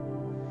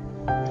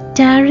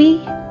Tarry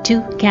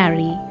to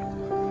carry.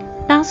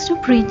 Pastor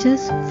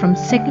preaches from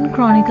 2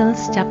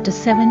 Chronicles chapter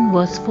 7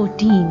 verse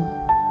 14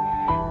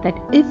 that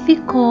if we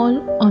call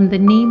on the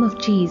name of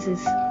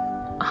Jesus,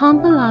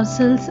 humble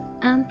ourselves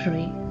and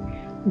pray,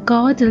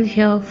 God will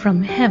hear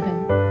from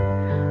heaven.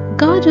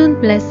 God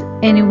won't bless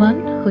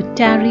anyone who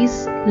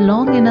tarries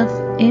long enough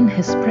in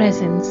His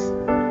presence.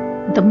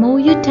 The more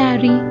you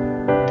tarry,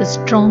 the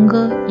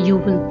stronger you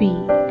will be.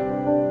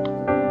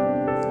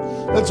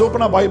 Let's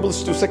open our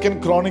Bibles to 2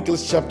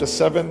 Chronicles chapter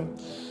 7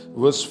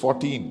 verse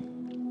 14.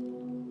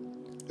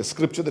 A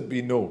scripture that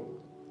we know.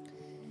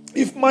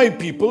 If my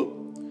people,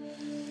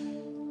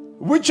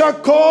 which are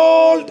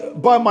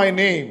called by my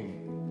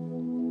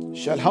name,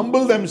 shall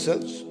humble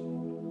themselves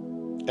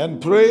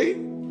and pray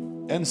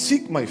and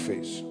seek my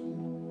face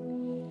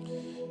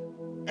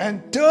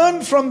and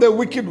turn from their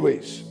wicked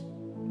ways,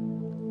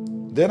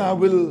 then I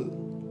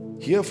will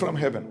hear from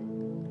heaven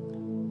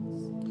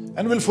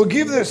and will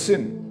forgive their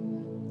sin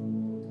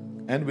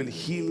and will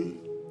heal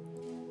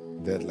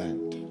their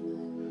land.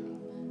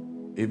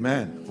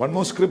 Amen. One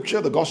more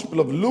scripture, the Gospel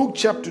of Luke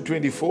chapter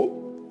 24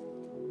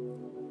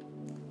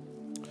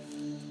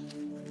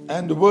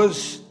 and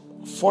verse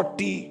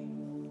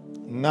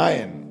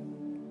 49.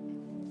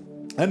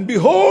 And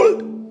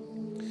behold,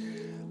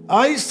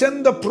 I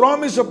send the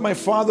promise of my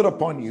Father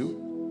upon you,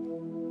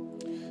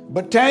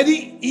 but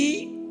tarry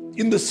ye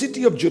in the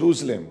city of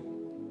Jerusalem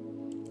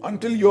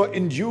until you are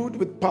endued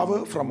with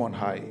power from on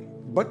high.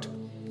 But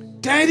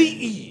tarry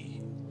ye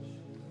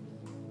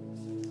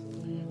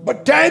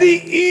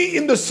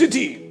in the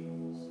city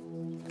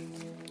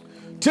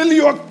till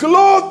you are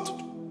clothed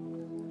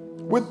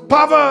with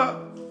power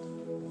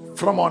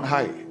from on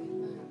high.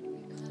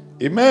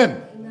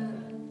 Amen.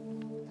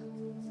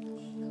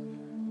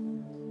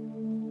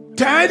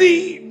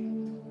 Tarry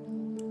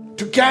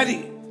to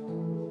carry.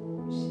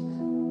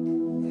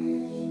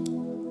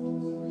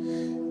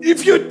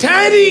 If you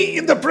tarry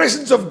in the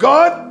presence of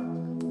God,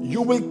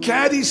 you will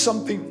carry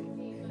something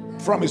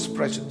from His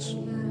presence.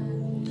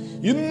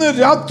 ഇന്ന്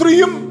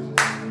രാത്രിയും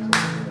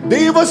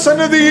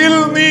ദൈവസന്നിധിയിൽ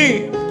നീ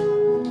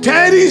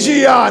tarry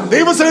ചെയ്യാൻ,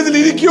 ദൈവസന്നിധിയിൽ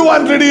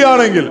ഇരിക്കുവാൻ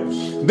റെഡിയാണെങ്കിൽ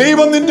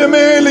ദൈവം നിന്റെ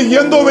മേൽ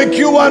എന്തോ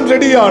വെക്കുവാൻ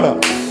റെഡിയാണ്.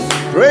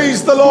 Praise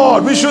the Lord.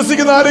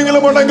 വിശ്വസിക്കുന്ന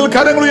ആരെങ്കിലും ഉണ്ടെങ്കിൽ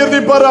കരങ്ങൾ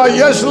ഉയർത്തി പറ,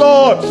 yes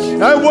Lord,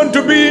 I want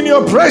to be in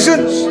your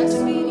presence.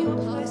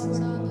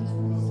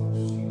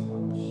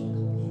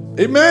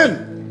 Amen.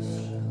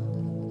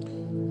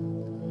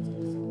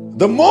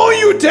 The more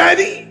you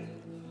tarry,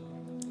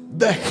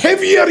 the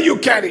heavier you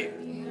carry.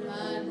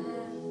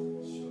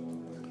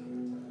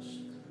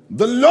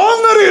 The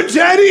longer you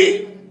tarry,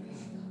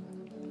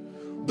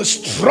 the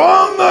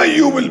stronger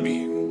you will be.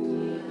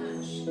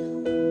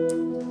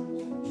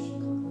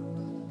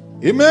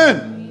 Amen.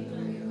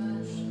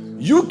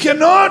 You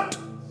cannot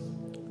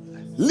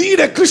lead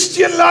a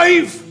Christian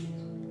life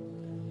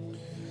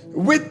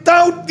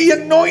without the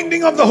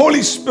anointing of the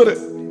Holy Spirit.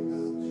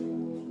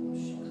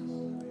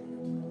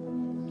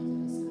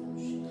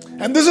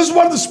 And this is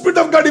what the Spirit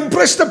of God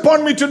impressed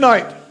upon me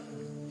tonight.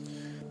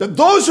 That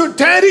those who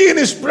tarry in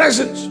His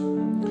presence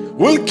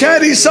will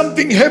carry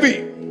something heavy.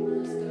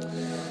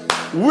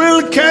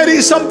 Will carry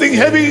something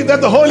heavy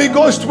that the Holy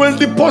Ghost will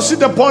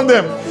deposit upon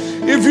them.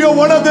 If you're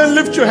one of them,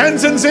 lift your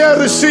hands and say, I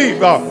receive.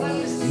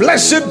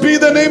 Blessed be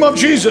the name of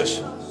Jesus.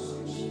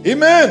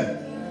 Amen.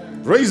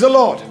 Praise the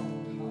Lord.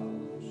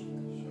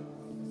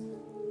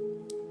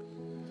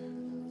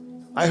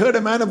 I heard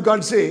a man of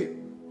God say,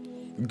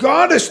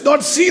 God has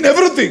not seen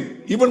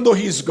everything, even though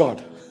He is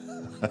God.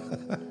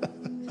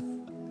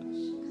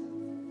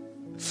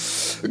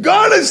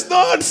 God has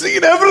not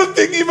seen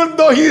everything, even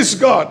though He is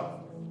God.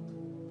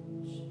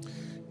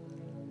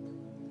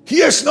 He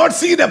has not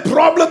seen a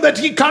problem that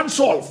He can't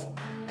solve.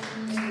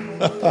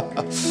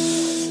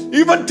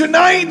 Even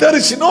tonight, there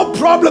is no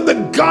problem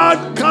that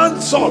God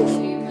can't solve.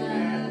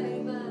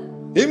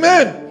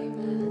 Amen.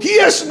 He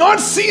has not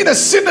seen a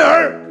sinner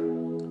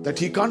that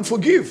He can't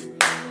forgive.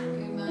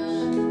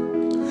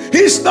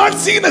 He's not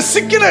seen a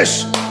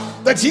sickness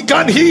that He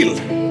can't heal.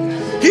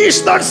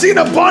 He's not seen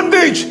a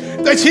bondage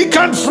that He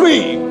can't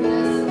free.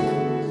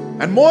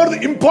 And more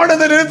important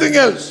than anything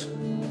else,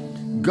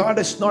 God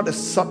has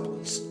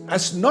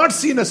not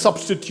seen a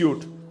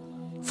substitute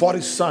for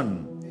His Son,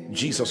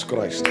 Jesus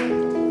Christ.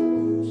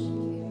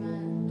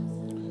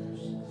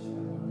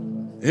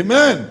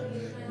 Amen.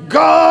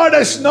 God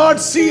has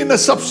not seen a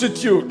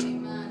substitute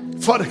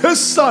for His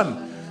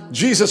Son,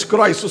 Jesus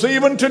Christ. So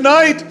even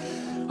tonight,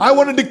 I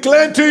want to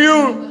declare to you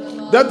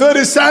that there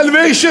is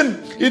salvation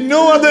in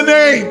no other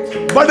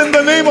name but in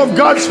the name of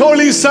God's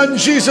Holy Son,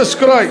 Jesus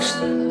Christ.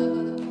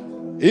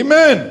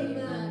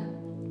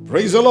 Amen.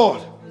 Praise the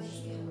Lord.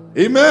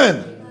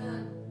 Amen.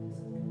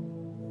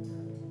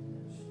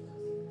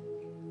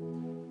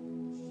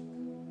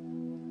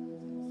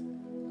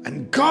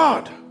 And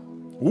God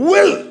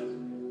will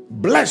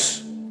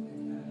bless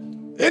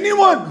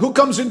anyone who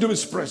comes into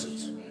His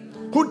presence,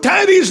 who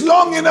tarries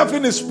long enough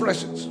in His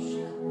presence.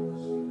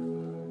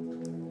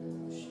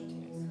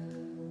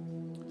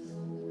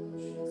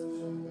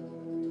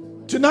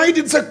 Tonight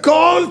it's a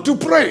call to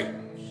pray.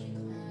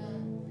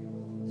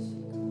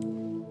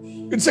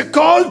 It's a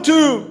call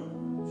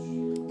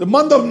to, the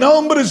month of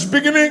November is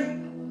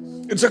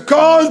beginning. It's a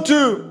call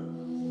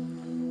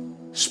to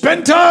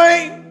spend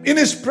time in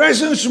His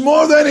presence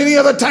more than any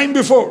other time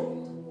before.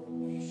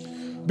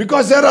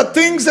 Because there are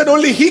things that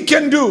only He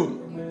can do.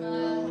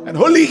 And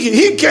only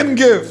He can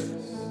give.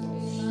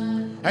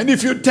 And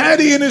if you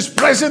tarry in His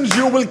presence,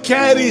 you will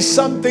carry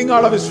something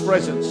out of His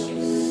presence.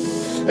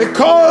 A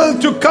call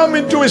to come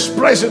into His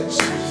presence.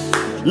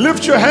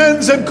 Lift your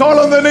hands and call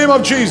on the name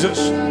of Jesus.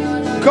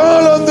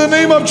 Call on the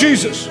name of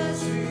Jesus.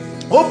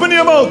 Open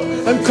your mouth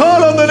and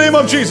call on the name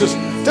of Jesus.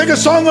 Take a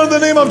song on the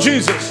name of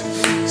Jesus.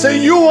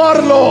 Say, you are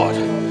Lord.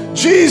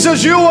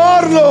 Jesus, you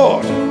are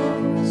Lord.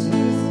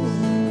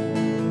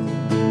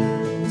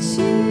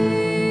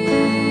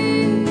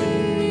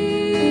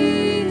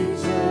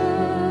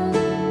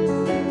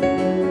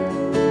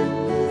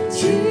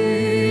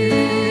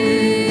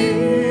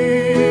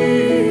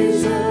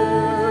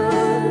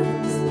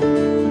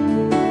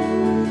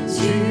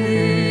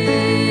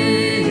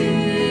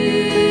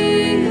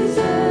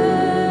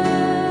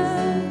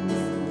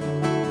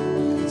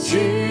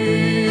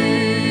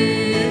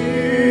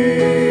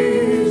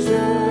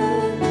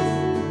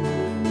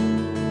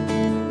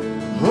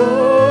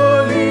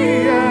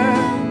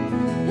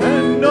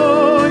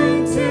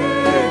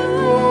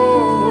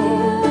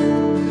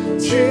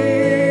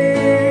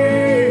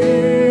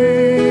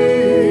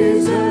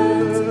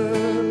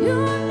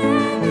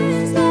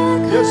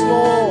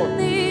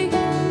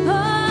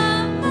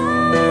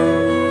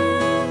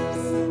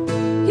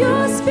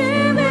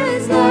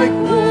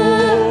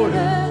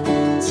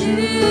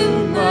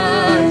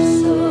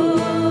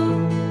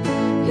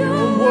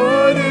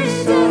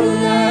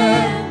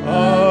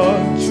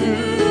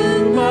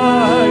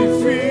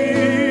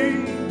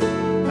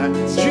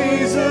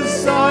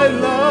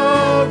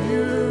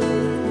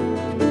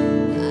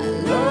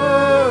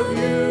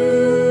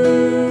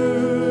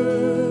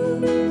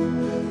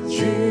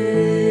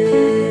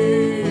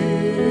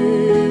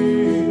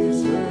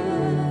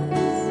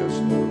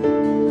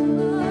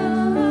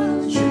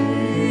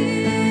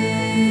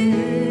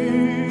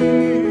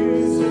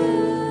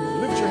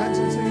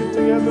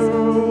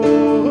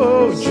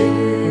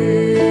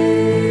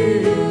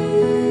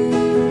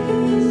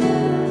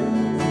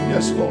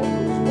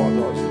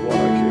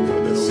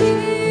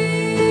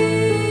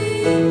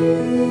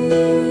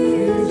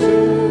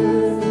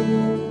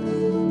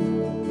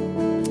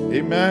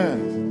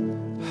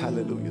 Amen.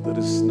 Hallelujah. There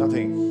is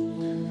nothing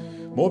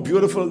more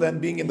beautiful than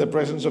being in the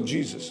presence of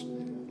Jesus.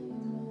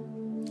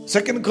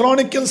 2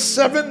 Chronicles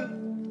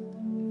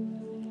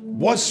 7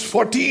 verse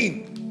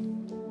 14.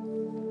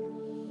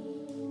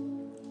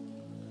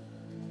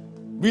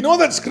 We know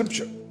that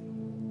scripture.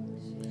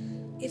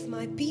 If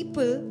my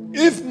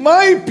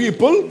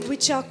people,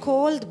 which are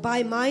called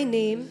by my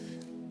name,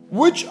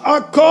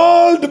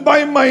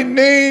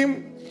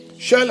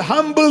 shall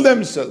humble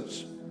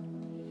themselves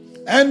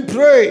and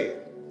pray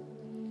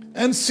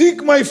and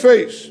seek my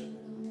face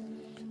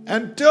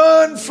and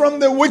turn from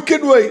their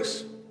wicked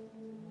ways,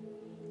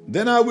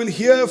 then I will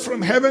hear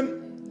from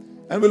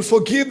heaven and will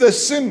forgive their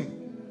sin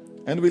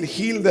and will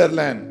heal their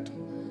land.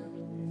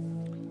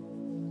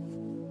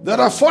 There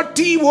are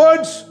 40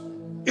 words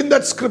in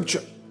that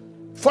scripture.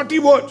 40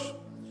 words.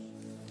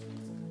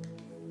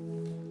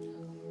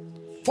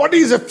 40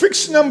 is a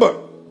fixed number.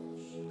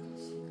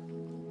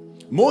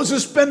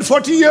 Moses spent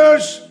 40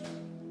 years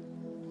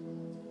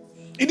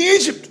in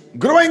Egypt,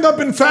 growing up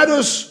in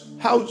Pharaoh's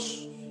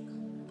house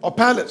or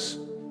palace.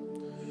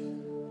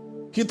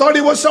 He thought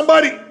he was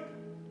somebody.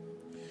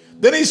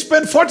 Then he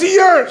spent 40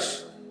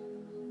 years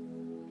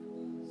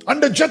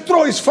under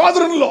Jethro, his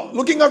father-in-law,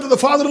 looking after the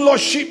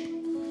father-in-law's sheep.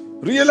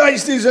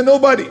 Realized he's a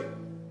nobody.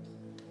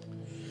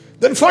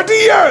 Then 40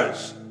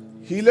 years,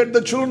 he led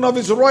the children of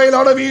Israel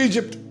out of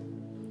Egypt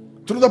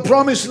through the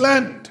promised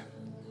land.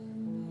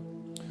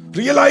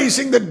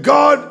 Realizing that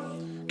God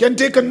can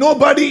take a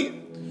nobody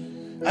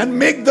and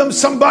make them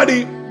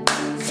somebody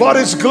for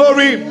His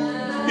glory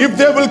if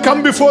they will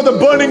come before the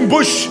burning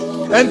bush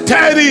and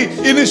tarry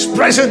in His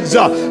presence.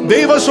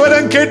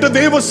 ദൈവസ്വരം കേട്ട്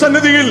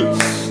ദൈവസന്നിധിയിൽ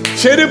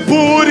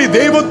ചെരുപ്പൂരി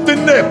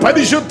ദൈവത്തിന്റെ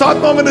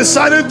പരിശുദ്ധാത്മാവിന്റെ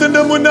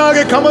സാന്നിധ്യത്തിന്റെ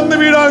മുന്നാകെ കമന്ന്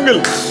വീഴാങ്കിൽ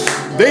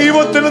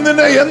ദൈവത്തിന്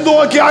നിന്നെ എന്തോ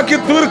ആക്കി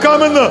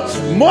തീർക്കാമെന്ന്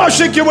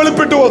മോശയ്ക്ക്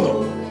വെളിപ്പെട്ടു വന്നു.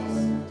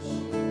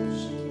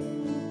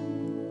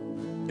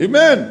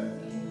 Amen.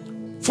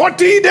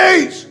 40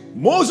 days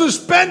Moses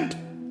spent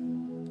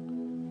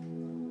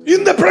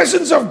in the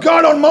presence of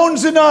God on Mount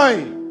Sinai,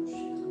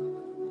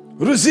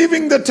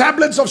 receiving the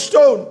tablets of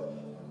stone.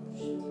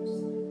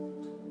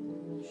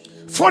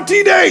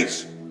 40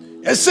 days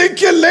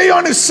Ezekiel lay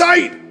on his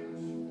side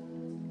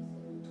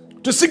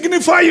to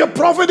signify a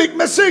prophetic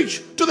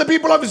message to the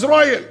people of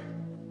Israel.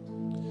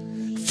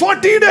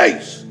 40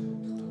 days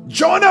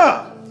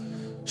Jonah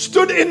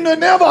stood in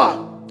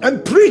Nineveh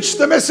and preached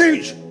the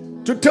message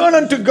to turn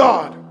unto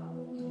God.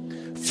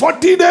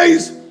 40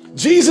 days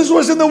Jesus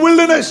was in the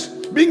wilderness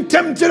being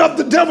tempted of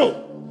the devil.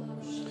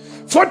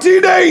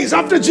 40 days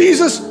after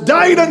Jesus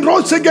died and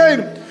rose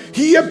again,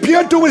 He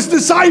appeared to his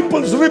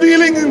disciples,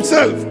 revealing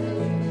himself.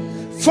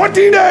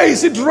 40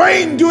 days it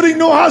rained during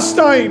Noah's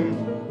time.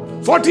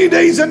 40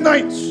 days and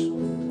nights.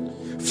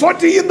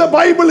 40 in the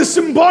Bible is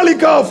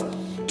symbolic of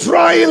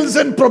trials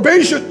and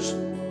probations.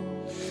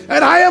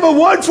 And I have a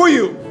word for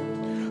you,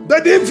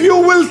 that if you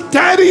will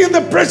tarry in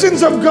the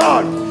presence of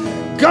God,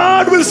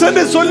 God will send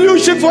a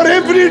solution for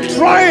every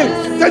trial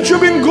that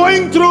you've been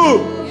going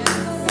through.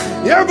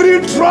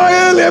 Every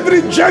trial,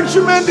 every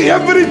judgment,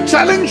 every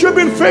challenge you've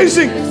been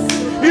facing.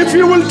 If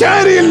you will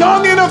tarry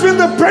long enough in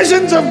the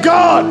presence of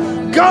God,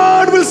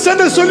 God will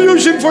send a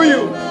solution for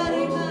you.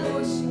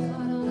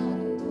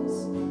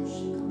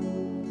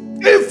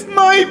 If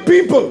my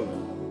people,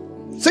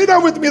 say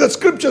that with me, the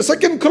scripture,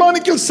 2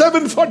 Chronicles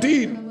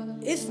 7:14.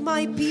 If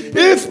my people,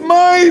 If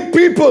my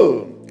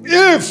people,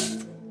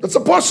 if, that's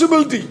a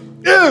possibility,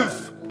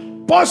 if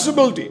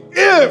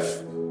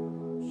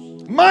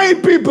my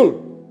people,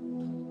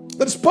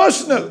 that's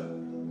personal,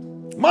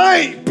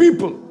 my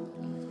people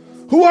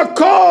who are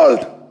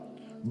called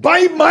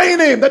by my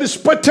name, that is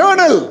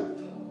paternal,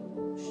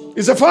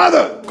 is a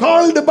father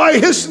called by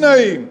his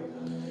name,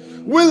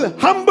 will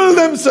humble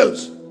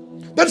themselves.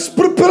 That's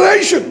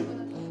preparation.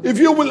 If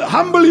you will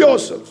humble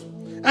yourself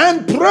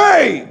and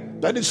pray,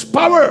 that is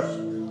power.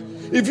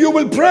 If you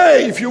will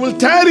pray, if you will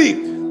tarry,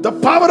 the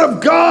power of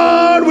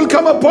God will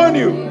come upon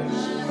you.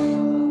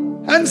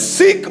 And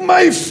seek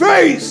my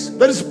face,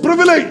 that is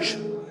privilege.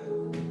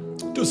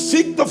 To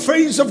seek the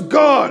face of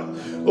God.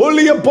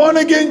 Only a born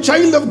again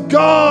child of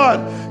God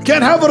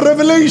can have a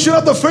revelation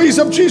of the face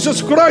of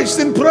Jesus Christ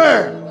in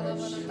prayer.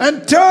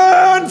 And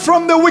turn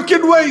from the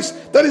wicked ways,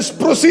 that is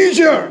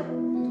procedure.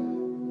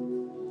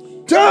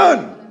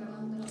 Turn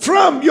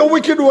from your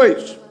wicked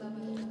ways.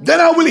 Then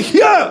I will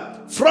hear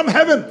from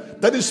heaven,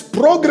 that is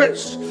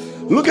progress.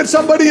 Look at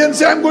somebody and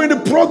say, I'm going to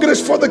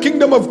progress for the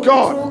kingdom of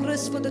God.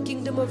 progress for the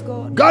kingdom of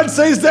God. God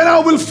says, then I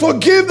will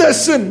forgive their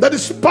sin, that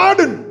is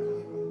pardon,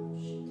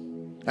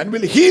 and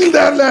will heal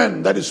their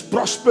land, that is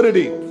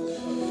prosperity.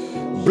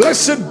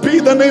 Blessed be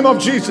the name of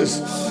Jesus.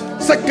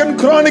 2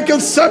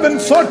 Chronicles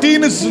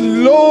 7:14 is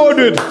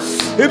loaded.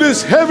 It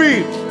is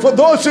heavy for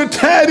those who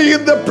tarry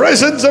in the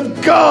presence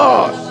of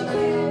God.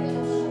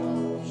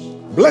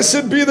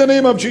 Blessed be the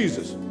name of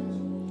Jesus.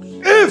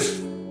 If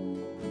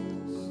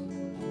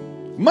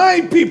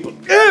my people,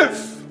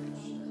 if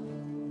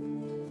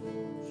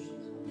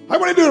I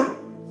want you to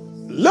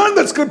learn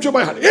that scripture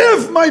by heart.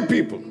 If my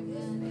people,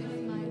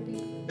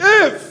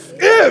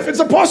 if it's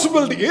a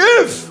possibility,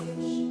 if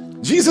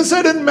Jesus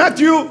said in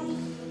Matthew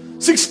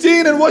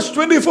 16 and verse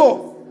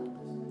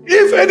 24,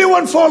 if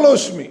anyone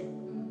follows me,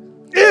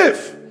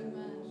 if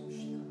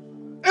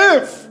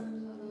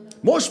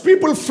most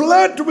people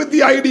flirt with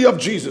the idea of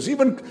Jesus,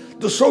 even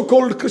the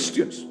so-called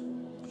Christians,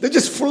 they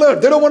just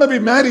flirt. They don't want to be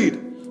married.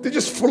 They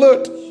just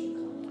flirt.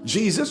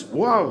 Jesus,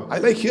 wow, I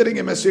like hearing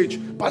a message.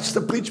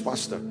 Pastor, preach,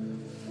 Pastor.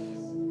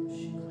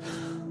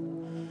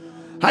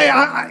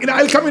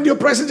 I'll come into your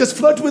presence, just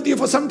flirt with you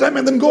for some time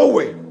and then go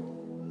away.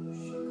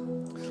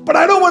 But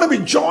I don't want to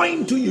be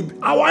joined to you.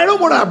 I don't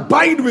want to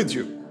abide with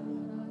you.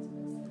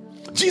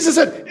 Jesus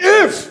said,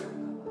 if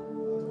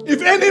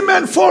any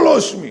man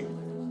follows me.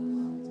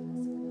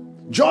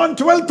 John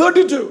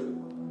 12:32.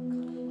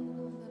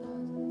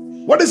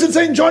 What does it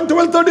say in John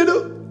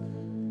 12:32?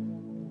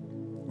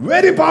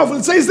 Very powerful.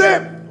 It says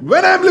there,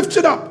 when I am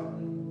lifted up.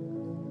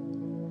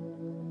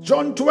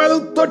 John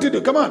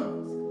 12:32. Come on.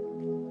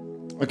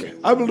 Okay,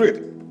 I will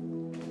read.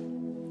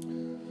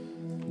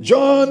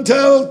 John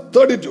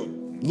 12:32.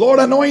 Lord,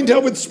 anoint her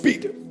with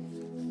speed.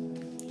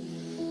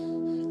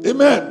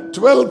 Amen.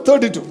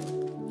 12:32.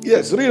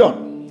 Yes, read on.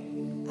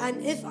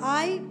 And if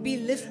I be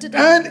lifted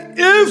up, And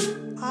if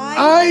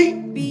I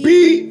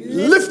be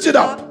lifted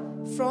up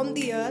from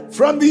the earth,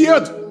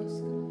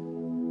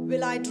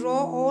 will I draw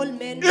all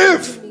men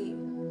If. to me.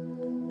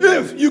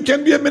 if you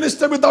can be a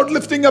minister without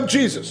lifting up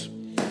Jesus.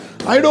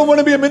 I don't want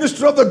to be a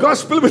minister of the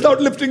gospel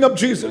without lifting up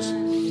Jesus.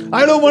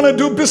 I don't want to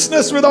do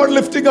business without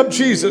lifting up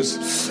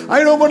Jesus.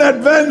 I don't want to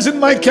advance in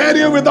my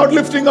career without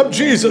lifting up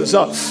Jesus.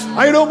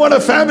 I don't want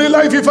a family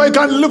life if I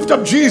can't lift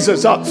up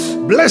Jesus.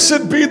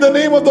 Blessed be the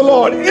name of the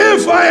Lord.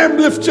 If I am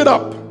lifted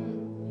up.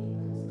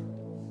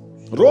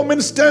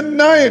 Romans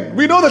 10:9.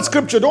 We know that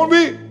scripture, don't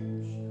we?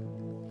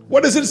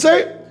 What does it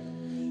say?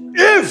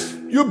 If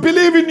you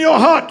believe in your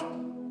heart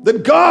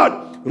that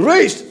God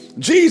raised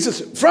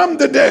Jesus from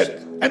the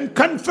dead and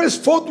confess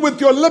forth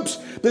with your lips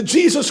that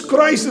Jesus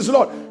Christ is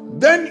Lord,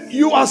 then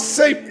you are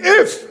saved.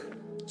 If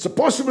it's a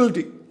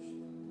possibility.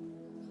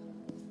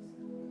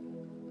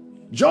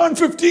 John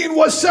 15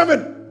 verse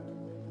 7.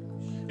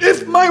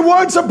 If my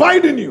words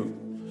abide in you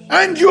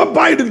and you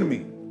abide in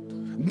me,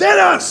 then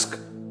ask.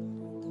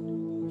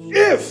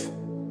 If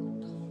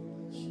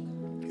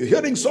you're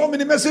hearing so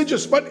many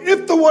messages, but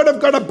if the word of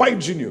God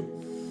abides in you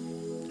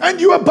and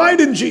you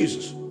abide in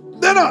Jesus,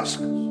 then ask.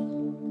 2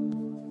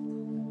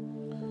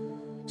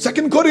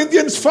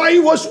 Corinthians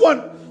 5 verse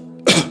 1.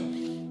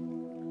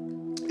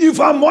 If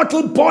our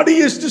mortal body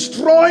is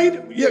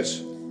destroyed,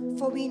 yes.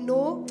 For we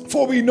know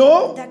For we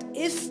know, that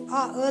if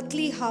our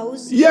earthly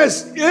house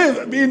yes,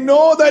 if we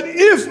know that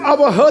if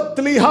our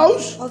earthly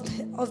house,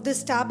 of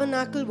this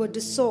tabernacle were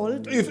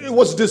dissolved, if it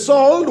was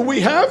dissolved,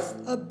 we have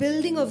a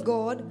building of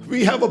God,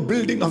 a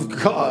building of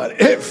God.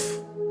 If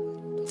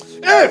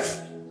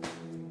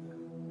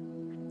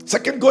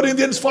 2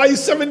 Corinthians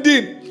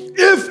 5:17,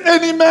 if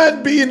any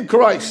man be in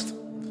Christ,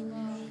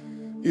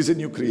 is a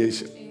new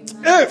creation.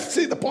 If,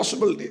 see the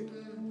possibility.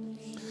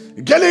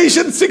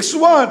 Galatians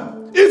 6:1,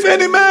 if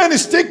any man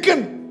is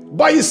taken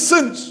by his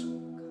sins,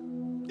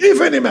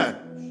 if any man.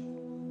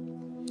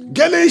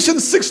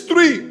 Galatians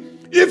 6:3,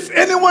 if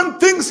anyone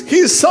thinks he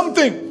is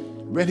something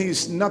when he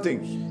is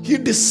nothing, he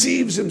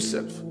deceives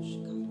himself.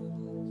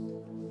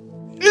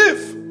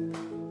 If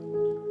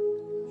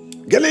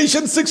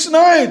Galatians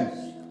 6:9,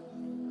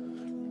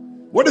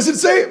 what does it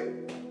say?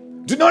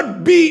 Do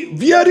not be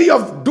weary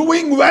of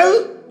doing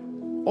well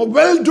or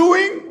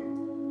well-doing,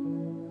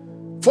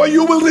 for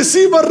you will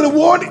receive a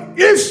reward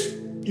if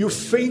you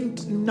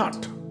faint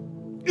not.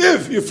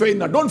 If you faint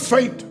not. Don't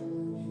faint.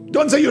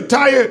 Don't say you're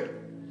tired.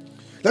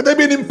 Let there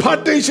be an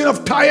impartation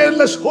of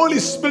tireless Holy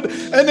Spirit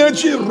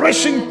energy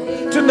rushing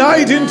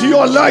tonight into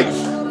your life.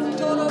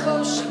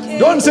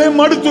 Don't say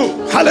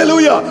Madutu.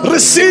 Hallelujah.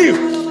 Receive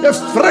a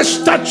fresh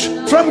touch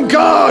from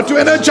God to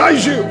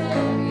energize you.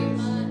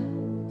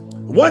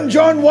 1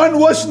 John 1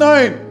 verse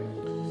 9.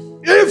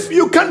 If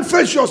you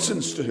confess your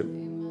sins to Him,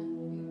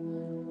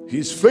 He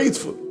is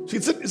faithful. See,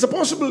 it's a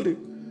possibility.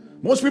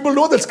 Most people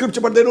know that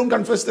scripture, but they don't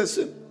confess their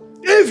sin.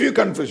 If you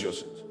confess your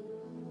sins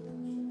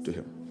to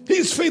Him, He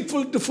is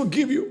faithful to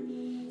forgive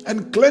you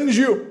and cleanse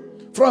you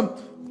from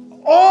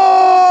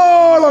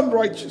all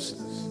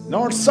unrighteousness.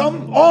 Not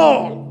some,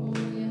 all.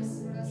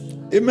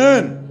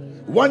 Amen.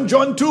 1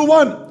 John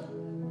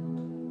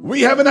 2:1.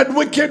 We have an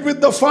advocate with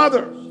the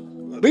Father.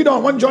 Read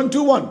on. 1 John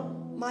 2:1.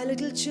 My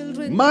little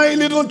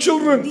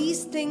children,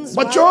 These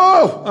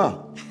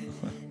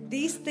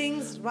these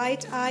things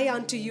write I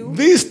unto you,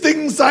 these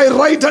things I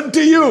write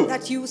unto you,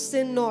 that you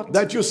sin not.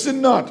 that you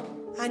sin not.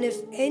 And if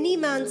any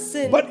man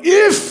sin, But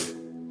if,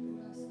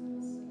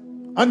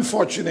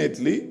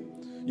 unfortunately,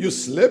 you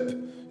slip,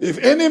 if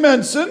any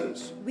man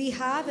sins, we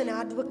have an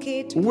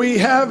advocate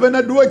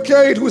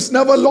who's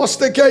never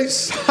lost a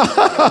case.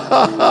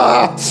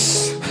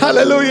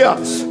 Hallelujah.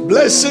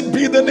 Blessed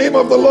be the name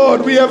of the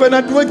Lord. We have an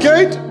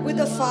advocate with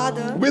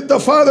the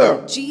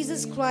Father.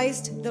 Jesus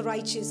Christ the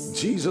righteous.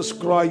 Jesus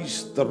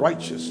Christ the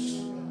righteous.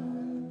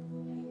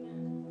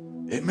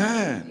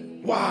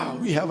 Amen. Wow,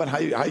 we have a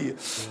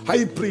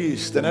high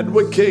priest, an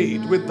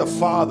advocate with the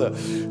Father,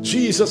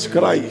 Jesus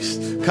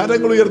Christ. Call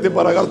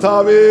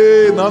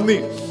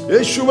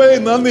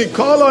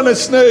on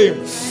His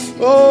name.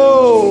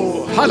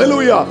 Oh,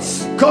 hallelujah.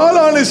 Call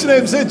on His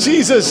name. Say,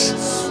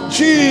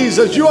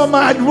 Jesus, you are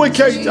my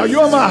advocate. You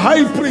are my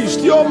high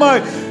priest. You are my,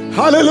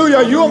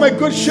 hallelujah, you are my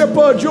good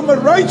shepherd. You are my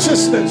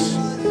righteousness.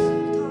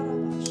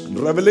 In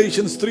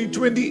Revelations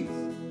 3:20,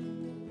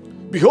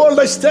 behold,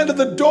 I stand at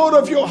the door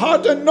of your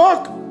heart and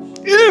knock.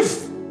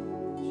 If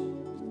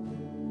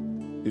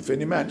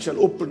any man shall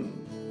open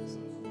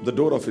the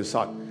door of his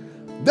heart,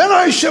 then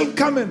I shall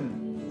come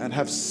in and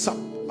have sup.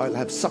 I'll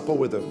have supper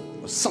with him,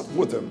 or sup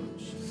with him.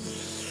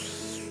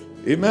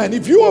 Amen.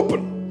 If you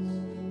open,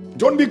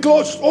 don't be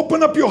closed.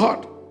 Open up your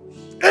heart.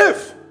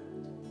 If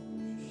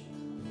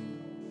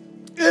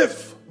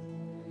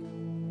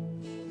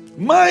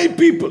my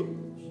people,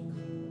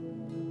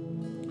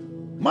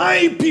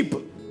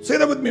 say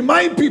that with me,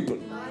 my people.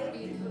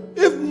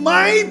 If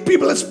my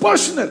people, it's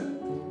personal,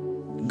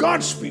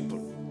 God's people.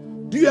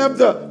 Do you have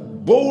the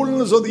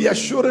boldness or the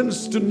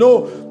assurance to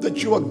know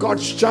that you are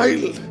God's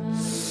child?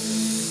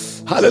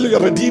 Hallelujah.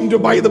 Redeemed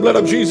by the blood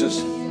of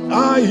Jesus.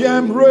 I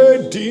am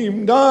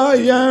redeemed by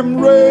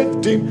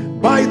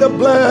the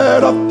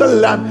blood of the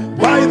Lamb,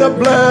 by the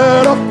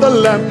blood of the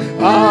Lamb.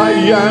 I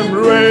am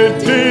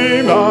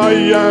redeemed,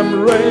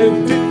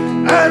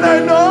 and I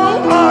know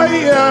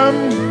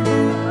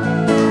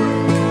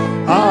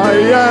I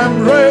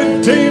am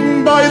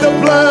redeemed by the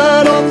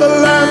blood of the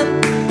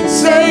Lamb,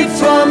 saved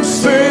from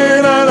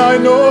sin, and I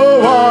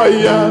know I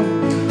am.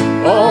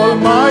 All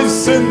my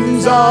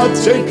sins are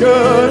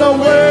taken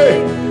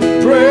away.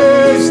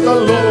 Praise the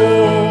Lord.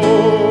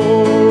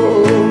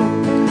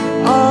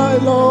 Our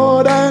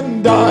Lord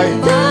and I,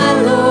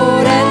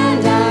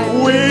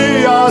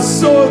 we are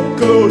so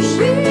close.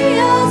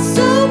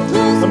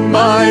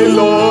 My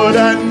Lord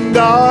and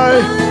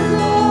I,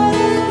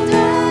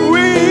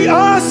 we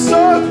are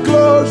so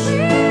close.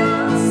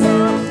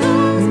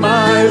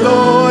 My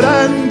Lord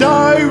and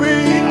I,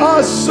 we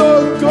are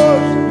so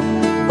close.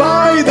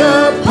 By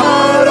the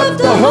power of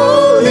the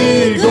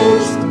Holy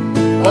Ghost,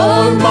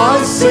 all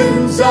my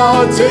sins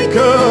are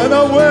taken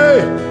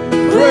away.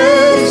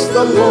 Praise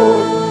the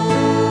Lord.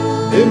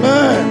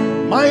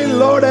 Amen. My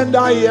Lord and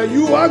I,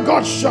 you are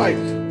God's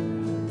child.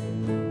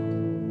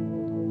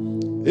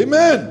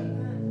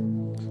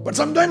 Amen. But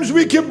sometimes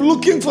we keep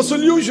looking for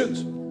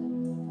solutions.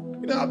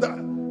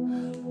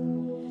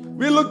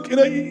 We look,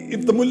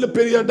 if the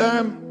Mullaperia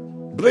Dam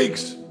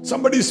breaks,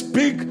 somebody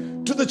speak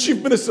to to the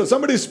chief minister.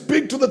 Somebody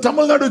speak to the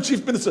Tamil Nadu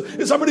chief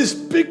minister. Somebody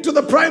speak to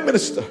the prime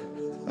minister.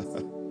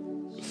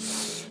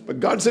 But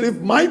God said, if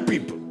my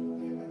people,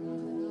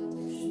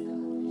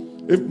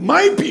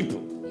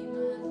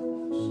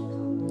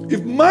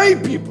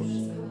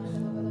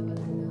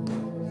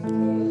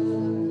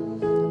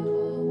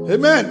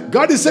 amen.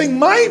 God is saying,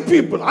 my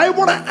people, I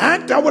want to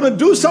act, I want to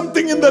do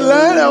something in the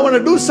land, I want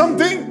to do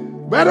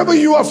something wherever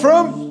you are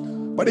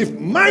from. But if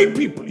my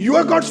people, you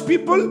are God's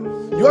people,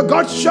 you are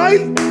God's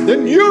child,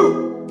 then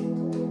you.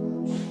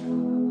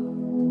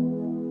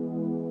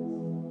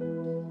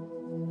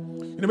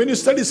 You know, when you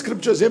study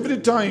scriptures, every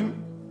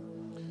time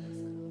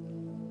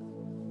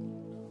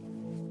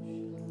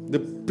the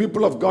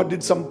people of God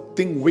did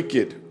something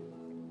wicked,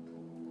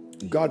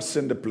 God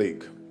sent a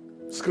plague.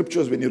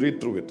 Scriptures, when you read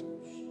through it,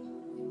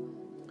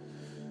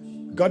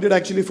 God did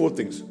actually 4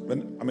 things.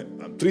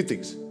 3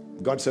 things.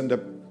 God sent a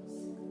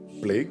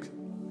plague,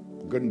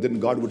 then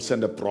God would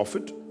send a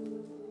prophet,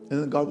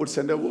 and then God would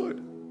send a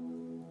word.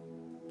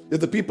 If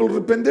the people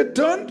repented,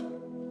 turned,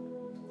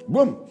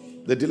 boom,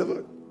 they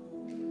delivered.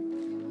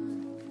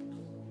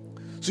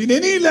 So in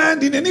any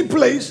land, in any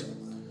place,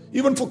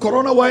 even for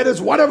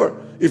coronavirus, whatever,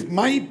 if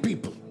my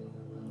people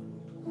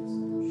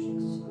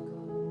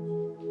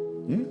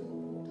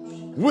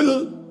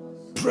will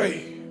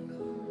pray,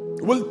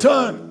 will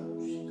turn.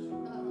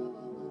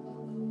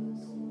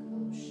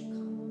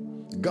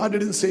 God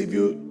didn't save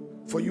you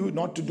for you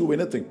not to do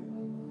anything.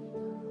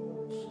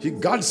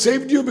 God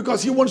saved you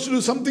because He wants to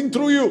do something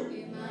through you.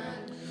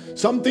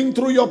 Something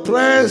through your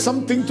prayers,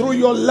 something through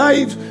your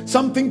life,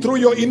 something through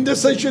your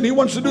intercession. He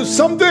wants to do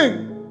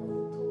something.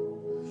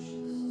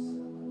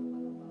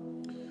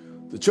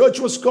 The church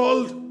was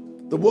called,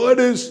 the word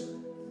is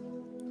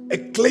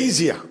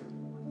ecclesia.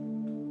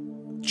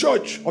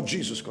 Church of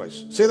Jesus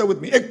Christ. Say that with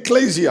me.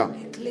 Ecclesia.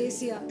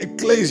 Ecclesia.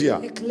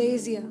 Ecclesia.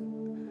 Ecclesia.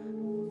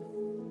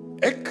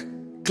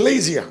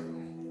 Ecclesia.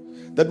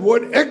 That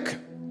word ek,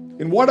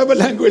 in whatever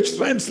language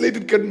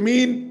translated, can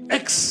mean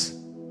ex.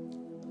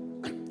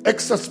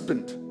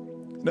 Ex-husband.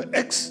 No,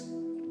 ex.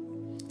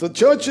 The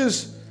church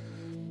is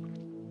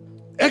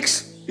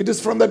ex. It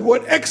is from that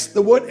word ex.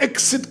 The word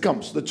exit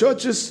comes. The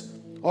church is,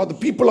 or the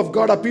people of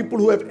God are people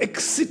who have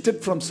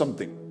exited from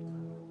something.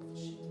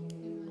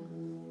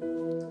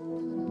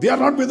 They are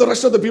not with the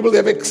rest of the people. They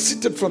have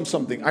exited from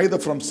something, either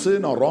from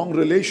sin or wrong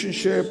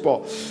relationship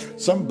or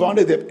some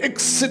bondage. They have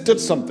exited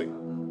something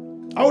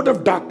out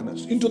of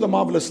darkness into the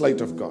marvelous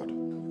light of God.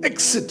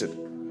 Exited.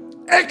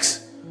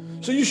 Ex.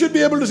 So you should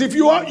be able to say, if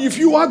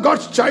you are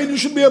God's child, you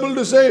should be able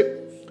to say,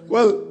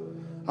 well,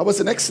 I was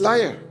an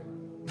ex-liar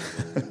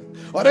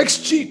or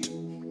ex-cheat.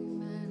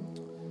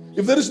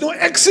 If there is no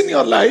X in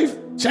your life,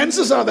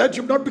 chances are that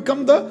you've not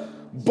become the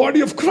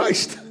body of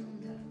Christ.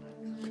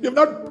 You have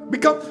not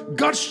become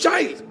God's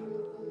child.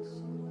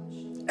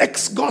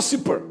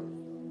 Ex-gossiper.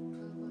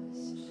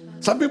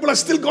 Some people are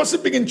still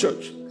gossiping in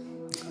church.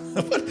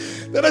 But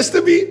there has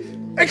to be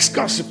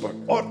ex-gossiper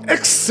or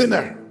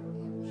ex-sinner.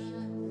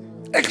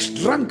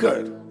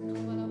 Ex-drunkard.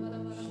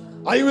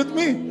 Are you with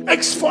me?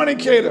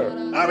 Ex-fornicator.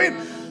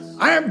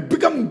 I have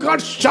become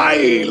God's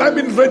child. I've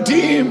been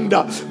redeemed.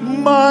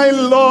 My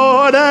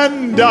Lord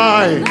and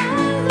I.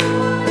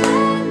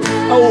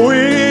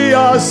 We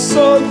are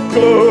so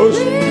close.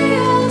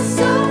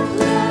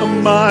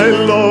 My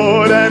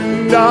Lord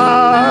and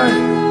I.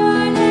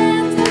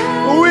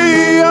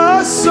 We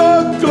are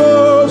so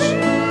close.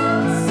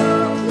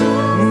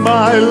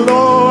 My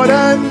Lord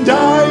and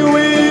I.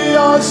 We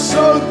are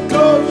so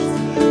close.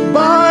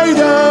 By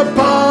the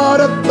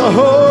power of the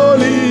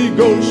Holy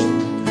Ghost,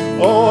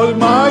 all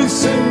my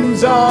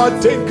sins are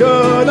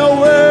taken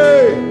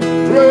away.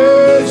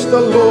 Praise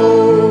the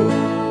Lord.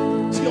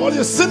 See, all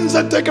your sins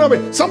are taken away.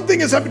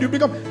 Something has happened. You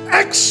become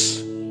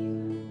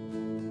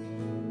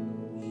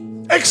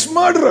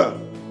ex-murderer.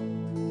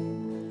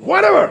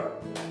 Whatever.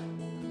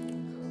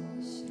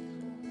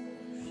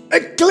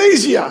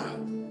 Ecclesia.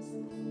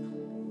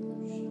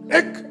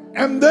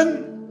 And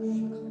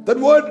then that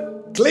word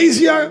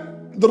ecclesia,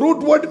 the root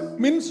word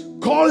means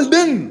called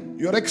in.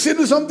 You are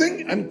exited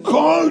something and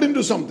called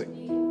into something.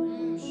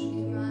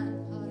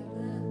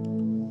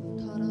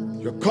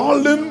 You're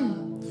called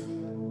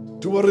in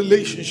to a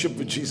relationship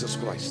with Jesus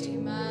Christ.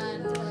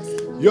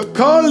 You're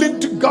called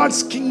into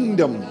God's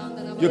kingdom.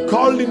 You're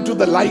called into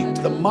the light,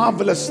 the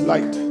marvelous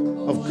light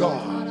of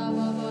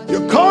God.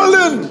 You're called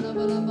in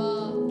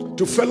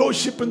to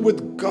fellowshipping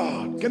with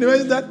God. Can you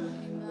imagine that?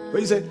 Where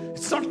you say,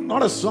 it's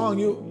not a song.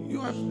 You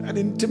have an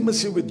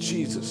intimacy with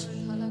Jesus.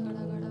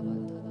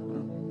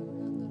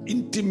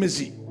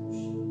 Intimacy.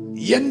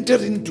 Enter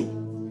into.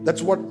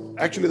 That's what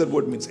actually that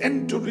word means.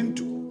 Enter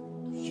into.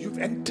 You've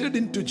entered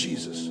into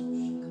Jesus.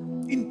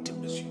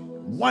 Intimacy.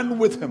 One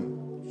with Him.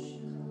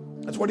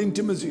 That's what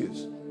intimacy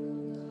is.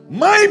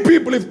 My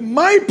people, if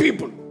my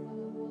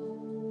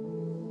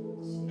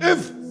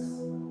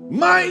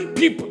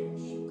people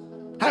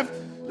have,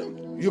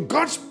 you're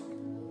God's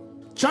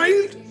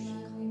child,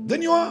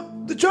 then you are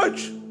the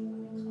church.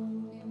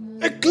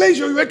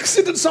 Ecclesia, you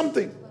exited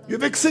something.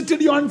 You've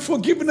exited your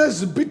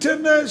unforgiveness,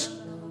 bitterness,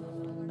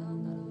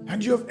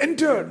 and you have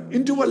entered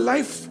into a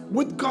life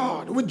with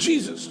God, with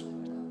Jesus.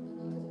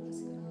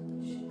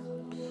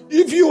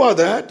 If you are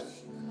that,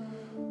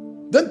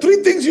 then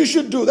 3 things you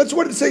should do. That's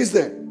what it says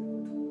there.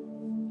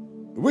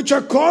 Which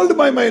are called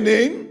by my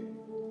name.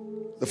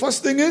 The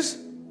first thing is,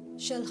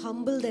 shall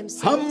humble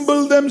themselves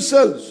humble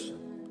themselves.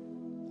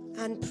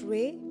 and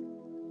pray.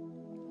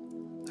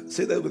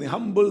 Say that with me.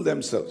 Humble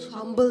themselves.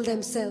 Humble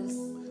themselves.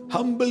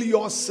 Humble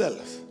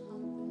yourself.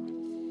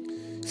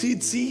 See,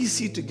 it's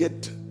easy to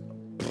get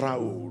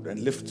proud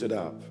and lifted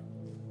up.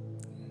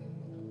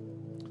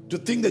 To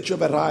think that you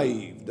have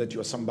arrived, that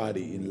you are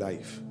somebody in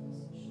life.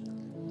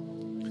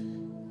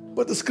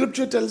 But the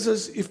scripture tells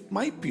us, if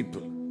my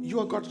people, you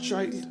are God's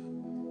child,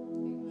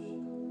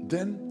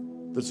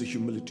 then there's a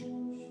humility.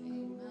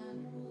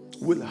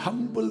 Will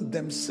humble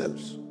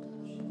themselves.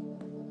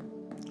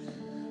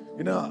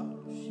 You know,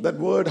 that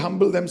word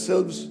humble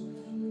themselves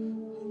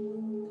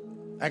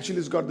actually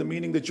has got the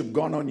meaning that you've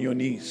gone on your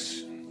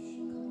knees.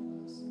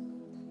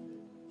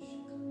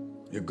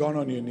 You've gone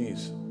on your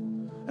knees.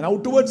 An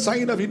outward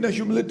sign of inner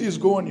humility is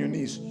go on your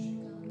knees.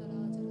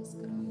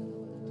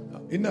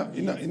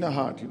 Inner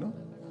heart, you know.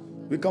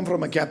 We come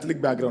from a Catholic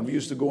background. We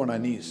used to go on our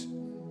knees.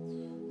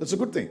 That's a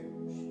good thing.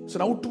 It's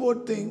an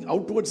outward thing,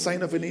 outward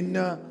sign of an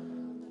inner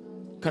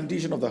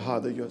condition of the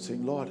heart that you're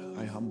saying, Lord,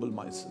 I humble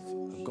myself.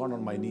 I've gone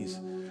on my knees.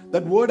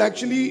 That word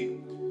actually,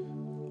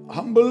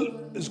 humble,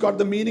 has got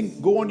the meaning,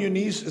 go on your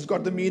knees, has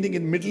got the meaning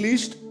in Middle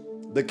East.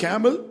 The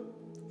camel,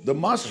 the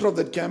master of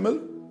that camel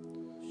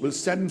will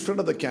stand in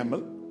front of the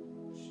camel,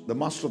 the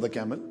master of the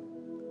camel,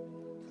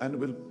 and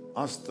will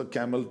ask the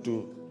camel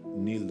to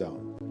kneel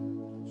down.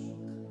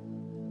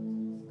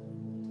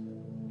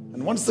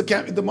 And once the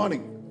camel in the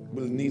morning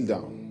will kneel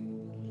down.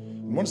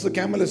 And once the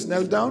camel is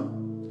knelt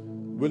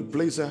down, will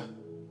place a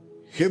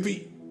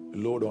heavy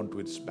load onto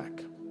its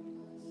back.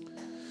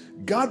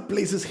 God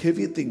places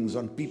heavy things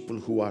on people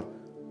who are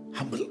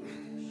humble.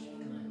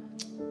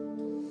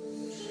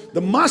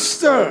 The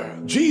Master,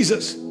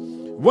 Jesus,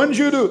 wants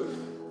you to,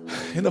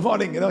 in the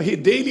morning, He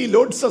daily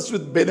loads us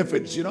with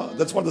benefits,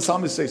 That's what the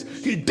psalmist says.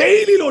 He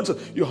daily loads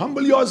us. You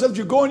humble yourself,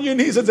 you go on your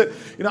knees and say,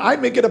 I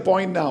make it a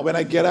point now, when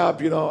I get up,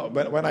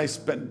 when I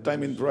spend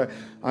time in prayer,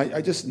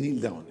 I just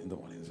kneel down in the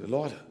morning and say,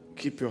 Lord,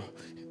 keep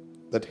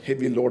that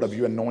heavy load of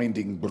your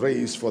anointing,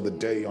 grace for the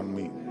day on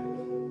me.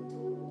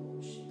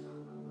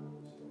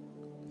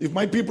 If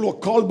my people who are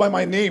called by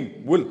my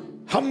name will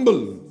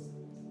humble.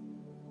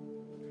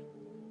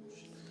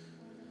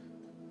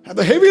 And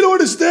the heavy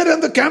load is there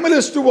and the camel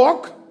has to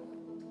walk.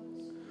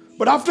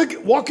 But after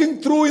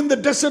walking through in the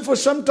desert for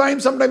some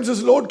time, sometimes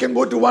this load can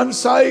go to one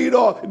side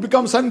or it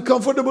becomes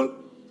uncomfortable.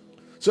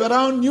 So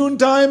around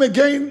noontime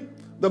again,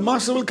 the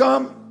master will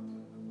come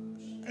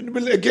and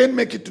will again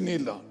make it to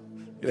kneel down.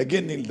 He'll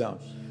again kneel down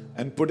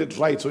and put it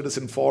right so it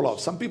doesn't fall off.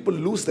 Some people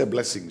lose their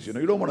blessings. You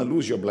don't want to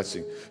lose your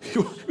blessing.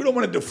 You don't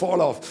want it to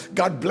fall off.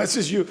 God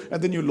blesses you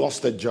and then you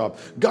lost that job.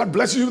 God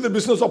blesses you with a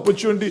business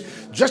opportunity.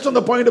 Just on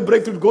the point of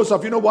breakthrough, it goes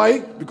off. You know why?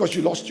 Because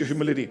you lost your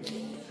humility.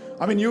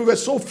 You were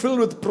so filled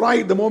with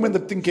pride the moment the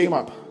thing came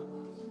up.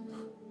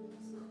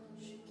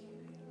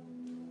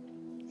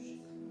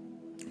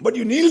 But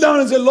you kneel down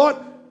and say, Lord,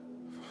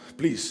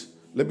 please,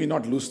 let me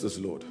not lose this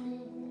load.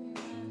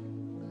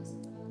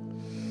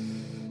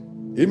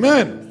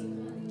 Amen.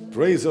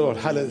 Praise the Lord.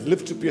 Hallelujah.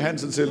 Lift up your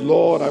hands and say,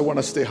 Lord, I want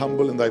to stay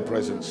humble in thy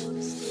presence.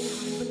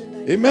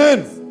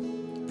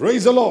 Amen.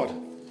 Praise the Lord.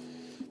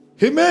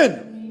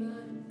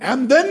 Amen.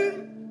 And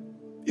then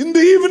in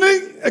the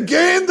evening,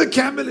 again the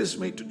camel is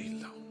made to kneel down.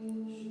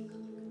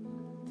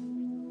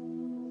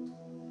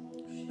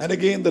 And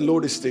again the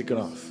load is taken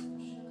off.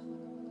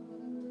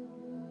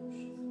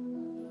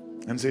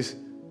 And says,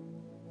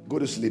 go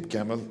to sleep,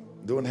 camel.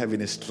 Don't have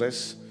any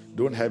stress.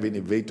 Don't have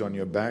any weight on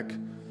your back.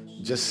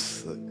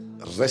 Just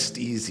rest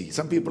easy.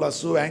 Some people are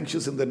so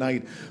anxious in the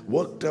night,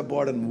 worked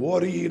about and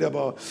worried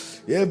about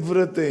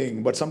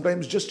everything. But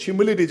sometimes just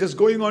humility, just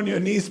going on your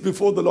knees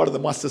before the Lord. And the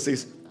Master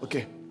says,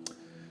 okay,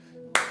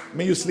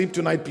 may you sleep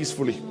tonight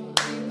peacefully.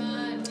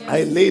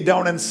 I lay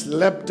down and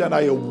slept and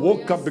I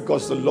woke up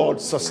because the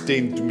Lord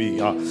sustained me.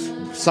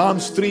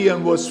 Psalms 3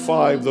 and verse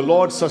 5, the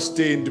Lord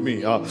sustained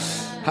me.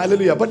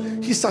 Hallelujah. But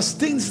He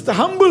sustains the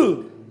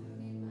humble.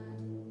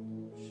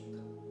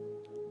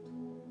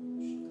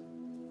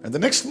 And the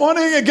next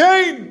morning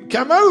again,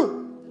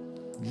 camel,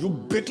 you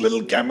big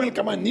little camel,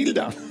 come on, kneel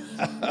down.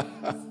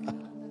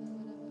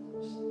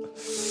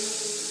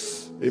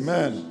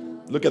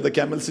 Amen. Look at the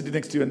camel sitting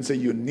next to you and say,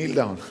 you kneel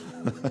down.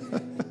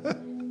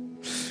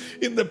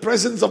 In the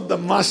presence of the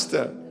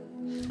Master.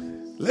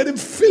 Let Him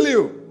fill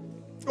you.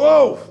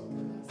 Oh,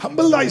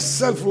 humble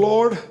thyself,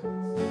 Lord.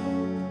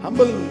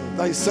 Humble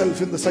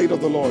thyself in the sight of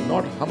the Lord.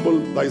 Not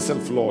humble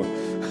thyself, Lord.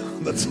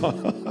 That's all.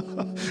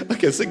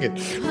 Okay, sing it.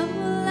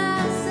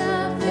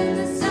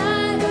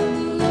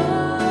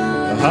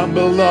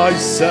 Humble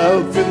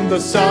thyself in the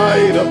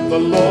sight of the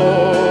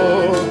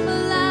Lord.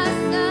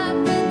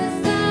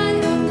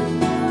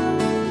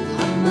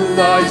 Humble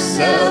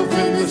thyself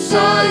in the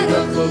sight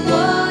of the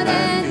Lord,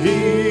 and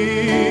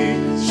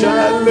He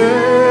shall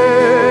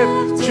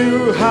lift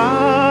you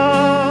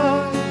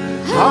high,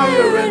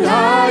 higher and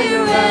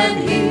higher,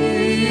 and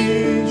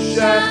He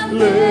shall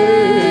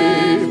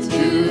lift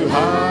you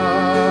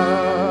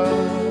high.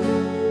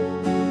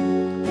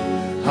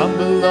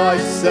 Humble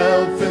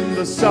thyself in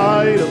the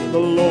sight of the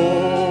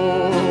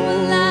Lord.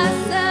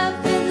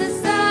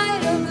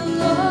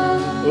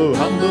 Oh,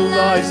 humble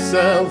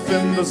thyself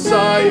in the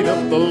sight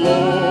of the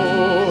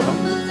Lord,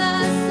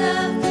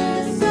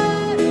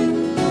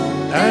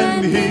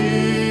 and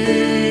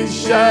He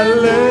shall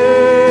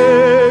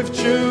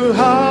lift you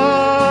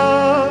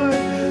high,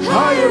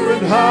 higher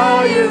and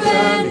higher,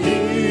 and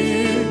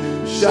He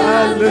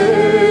shall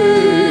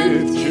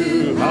lift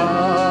you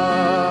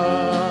high.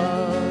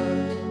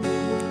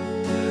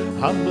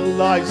 Humble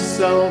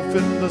thyself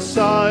in the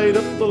sight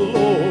of the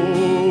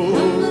Lord.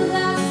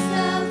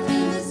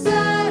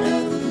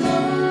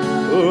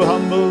 Oh,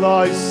 humble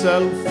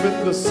thyself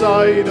in the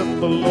sight of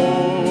the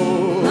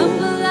Lord.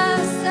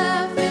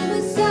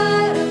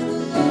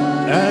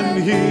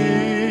 And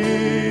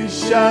He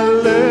shall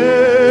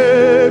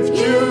lift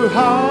you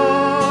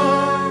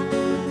high,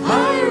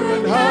 higher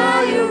and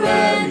higher,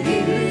 and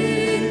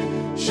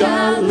He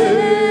shall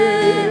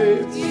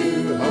lift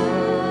you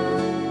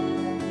high.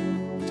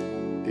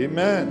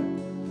 Amen.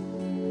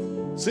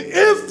 See,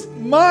 if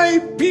my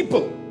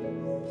people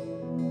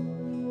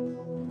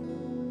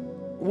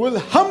will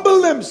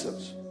humble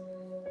themselves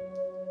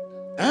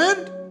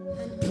and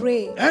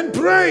pray.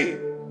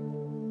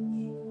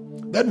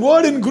 That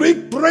word in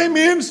Greek, pray,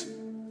 means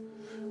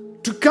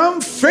to come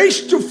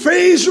face to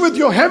face with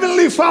your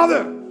Heavenly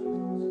Father.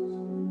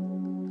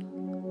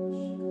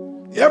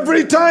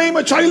 Every time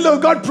a child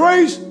of God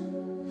prays,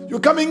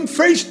 you're coming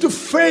face to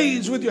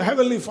face with your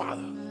Heavenly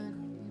Father.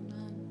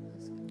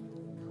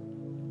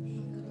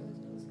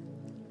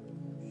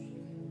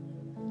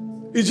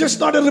 It's just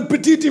not a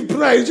repetitive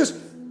prayer, it's just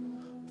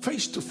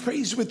face to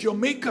face with your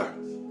Maker.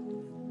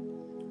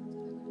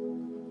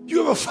 You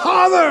have a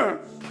Father.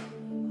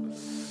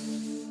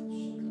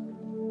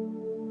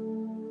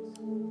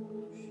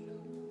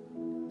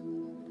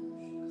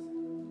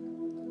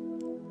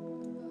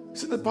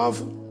 Isn't that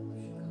powerful?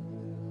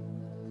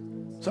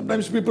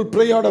 Sometimes people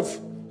pray out of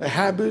a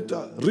habit,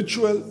 a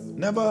ritual,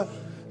 never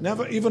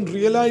even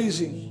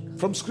realizing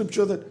from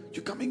Scripture that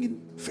you're coming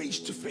in face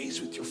to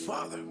face with your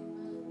Father.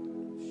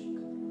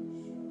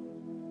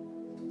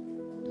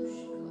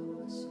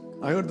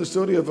 I heard the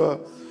story of a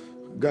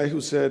guy who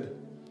said,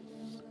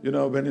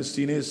 when his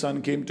teenage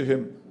son came to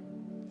him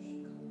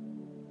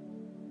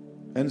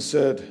and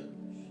said,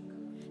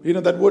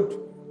 that word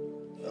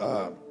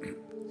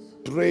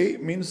pray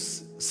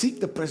means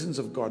seek the presence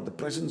of God, the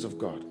presence of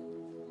God.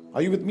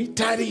 Are you with me?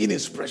 Tarry in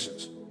His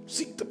presence.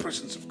 Seek the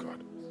presence of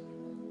God.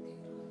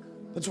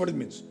 That's what it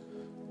means.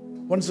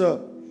 Once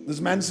this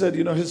man said,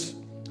 his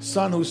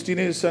son, whose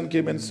teenage son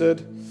came and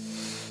said,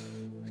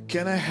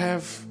 can I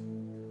have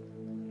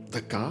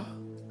the car?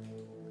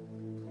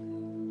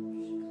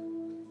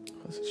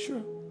 I said,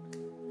 sure.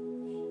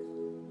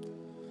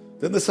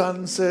 Then the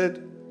son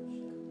said,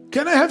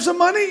 can I have some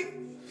money?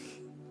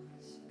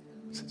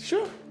 I said,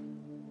 sure.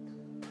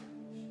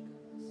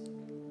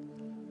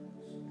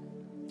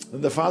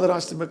 Then the father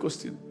asked him a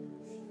question.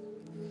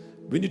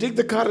 When you take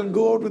the car and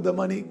go out with the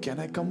money, can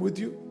I come with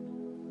you?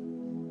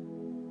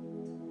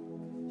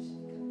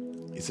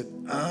 He said,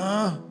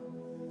 no.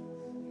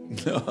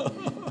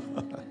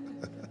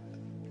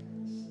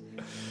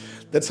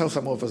 That's how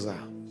some of us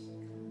are.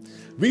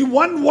 We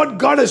want what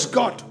God has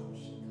got,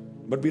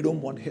 but we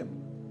don't want Him.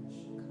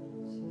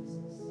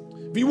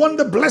 We want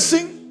the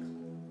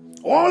blessing,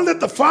 all that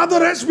the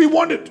Father has, we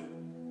want it.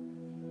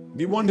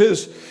 We want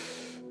His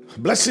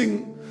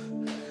blessing,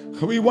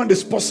 we want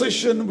His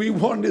possession, we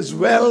want His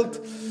wealth,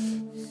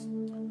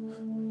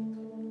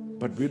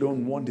 but we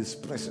don't want His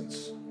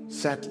presence.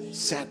 Sad,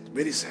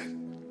 very sad.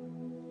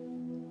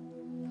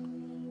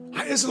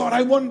 Yes, Lord,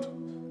 I want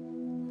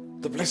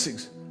the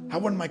blessings. I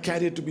want my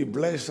career to be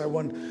blessed. I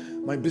want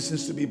my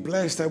business to be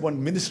blessed. I want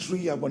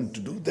ministry. I want to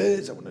do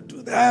this. I want to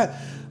do that.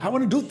 I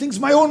want to do things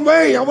my own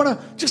way. I want to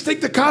just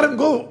take the car and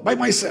go by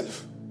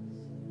myself.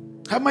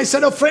 Have my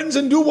set of friends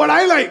and do what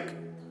I like.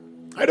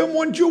 I don't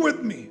want you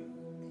with me.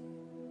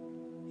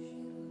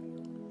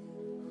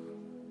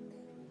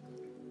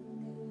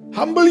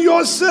 Humble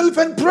yourself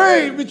and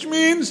pray, which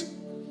means,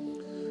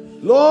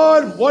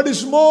 Lord, what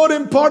is more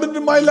important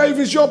in my life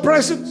is your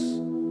presence.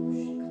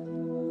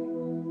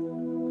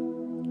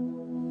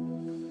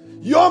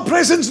 Your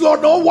presence,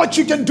 Lord, know what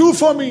you can do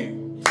for me.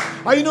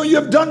 I know you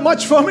have done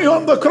much for me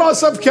on the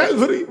cross of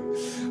Calvary.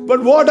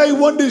 But what I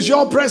want is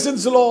your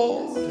presence,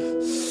 Lord.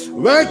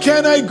 Where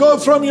can I go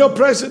from your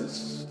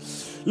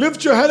presence?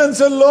 Lift your hand and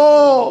say,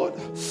 Lord,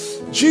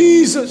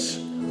 Jesus,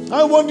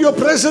 I want your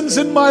presence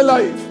in my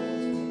life.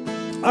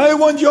 I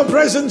want your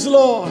presence,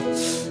 Lord.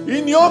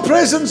 In your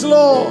presence,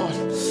 Lord.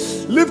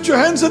 Lift your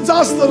hands and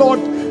ask the Lord.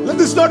 Let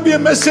this not be a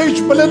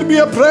message, but let it be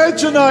a prayer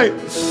tonight.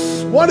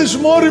 What is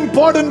more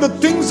important, the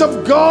things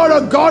of God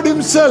or God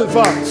Himself?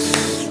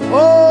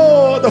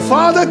 Oh, the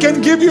Father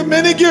can give you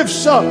many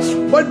gifts,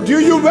 but do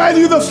you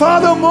value the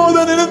Father more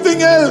than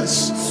anything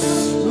else?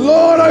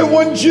 Lord, I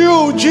want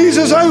you.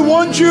 Jesus, I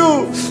want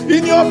you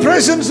in your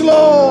presence,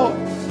 Lord.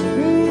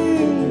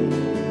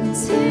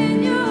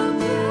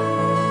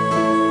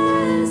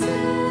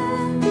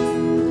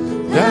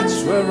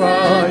 That's where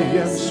I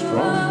am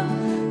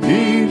strong,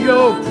 in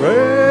your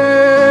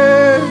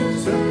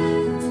presence.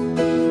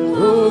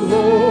 Oh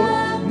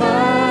Lord,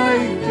 my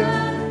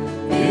God,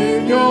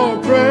 in your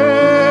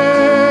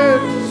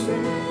presence.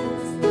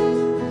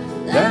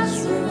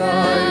 That's where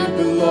I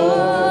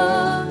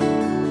belong,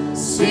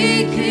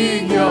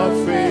 seeking your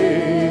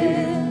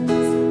face,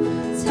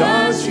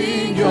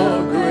 touching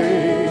your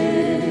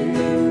grace.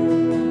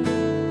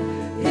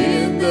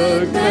 In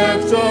the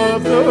cleft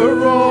of the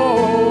rock,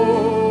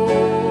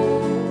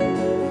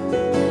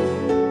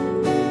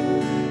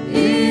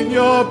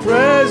 your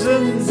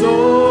presence,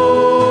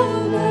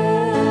 oh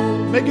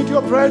Lord. Make it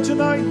your prayer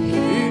tonight.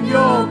 In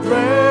your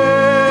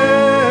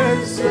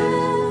presence,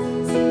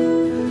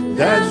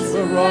 that's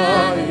where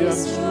I am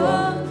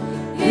strong.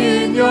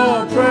 In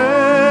your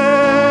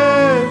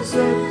presence,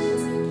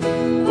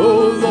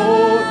 oh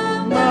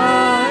Lord,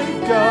 my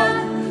God.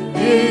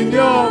 In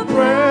your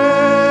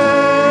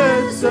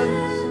presence,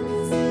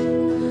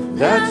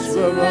 that's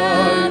where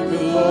I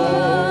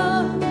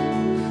belong,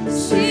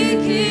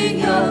 seeking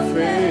your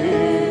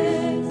face,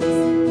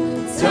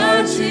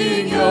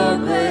 touching your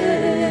grace.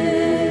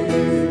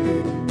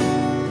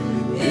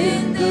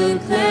 In the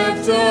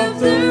cleft of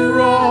the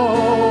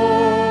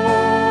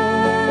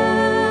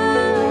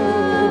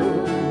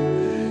rock,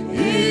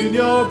 in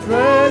your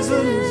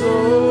presence,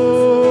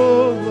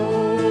 oh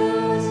Lord,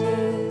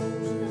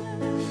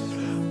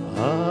 I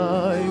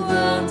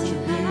want to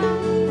be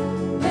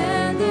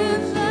where the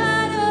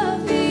flood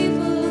of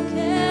evil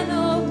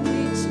cannot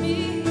reach me,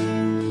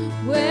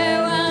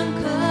 where I'm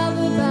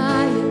covered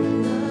by your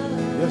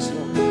blood. yes,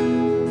 Lord,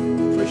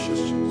 precious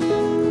Jesus.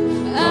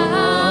 I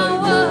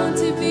want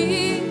to be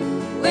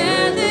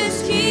where the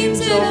schemes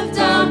of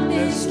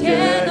darkness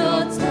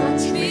cannot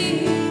touch me.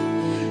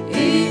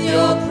 In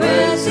your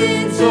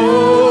presence,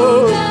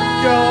 oh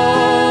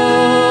God.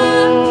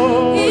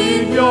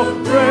 In your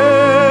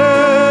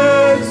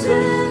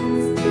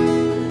presence,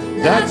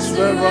 that's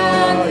where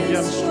I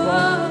am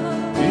strong.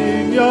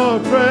 In your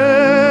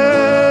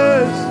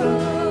presence,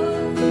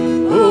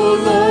 oh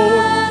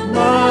Lord,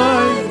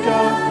 my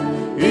God.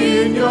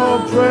 In your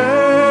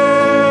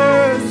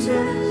presence,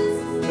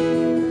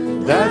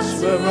 that's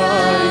where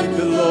I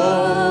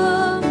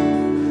belong,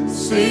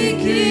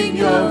 seeking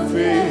your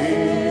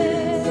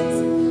face,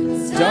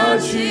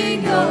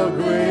 touching your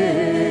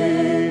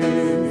grace.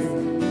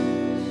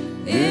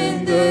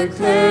 In the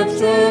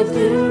cleft of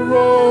the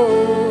rock,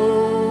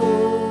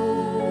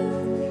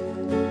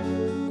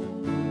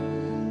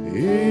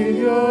 in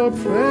your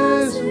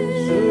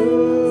presence,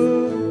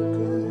 oh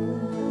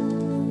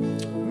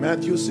God.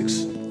 Matthew 6,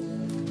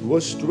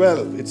 verse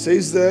 12, it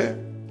says there,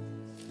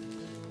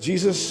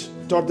 Jesus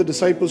taught the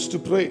disciples to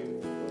pray.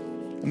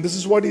 And this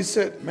is what he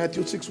said,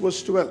 Matthew 6,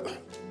 verse 12.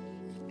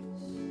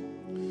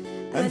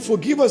 And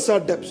forgive us our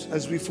debts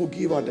as we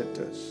forgive our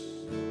debtors.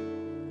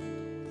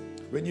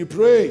 When you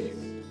pray,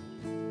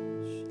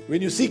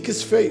 when you seek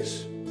his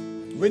face,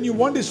 when you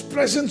want his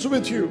presence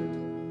with you,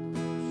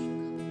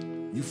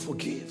 you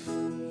forgive.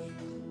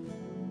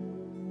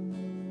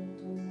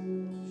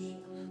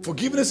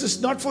 Forgiveness is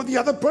not for the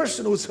other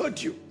person who's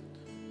hurt you,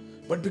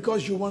 but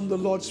because you want the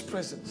Lord's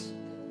presence.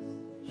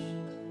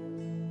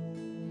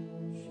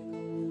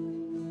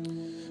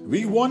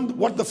 We want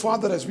what the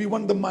Father has. We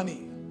want the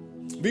money.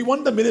 We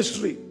want the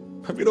ministry.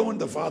 But we don't want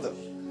the Father.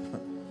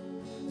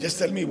 Just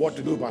tell me what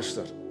to do,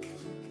 Pastor.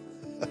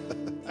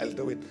 I'll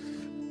do it.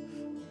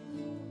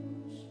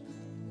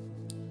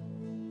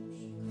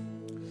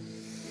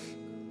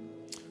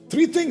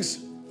 Three things.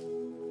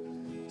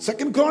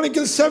 2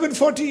 Chronicles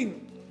 7:14.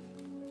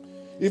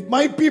 If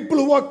my people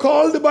who are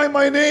called by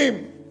my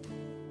name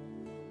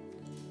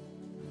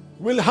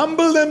will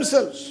humble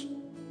themselves,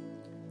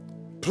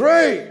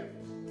 pray,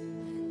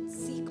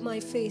 Seek my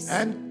face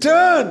and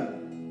turn.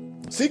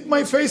 Seek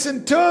my face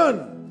and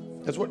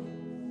turn. That's what.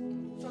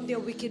 from their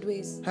wicked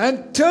ways.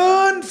 And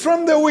turn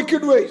from their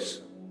wicked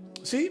ways.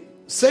 See?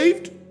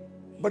 Saved,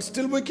 but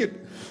still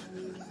wicked.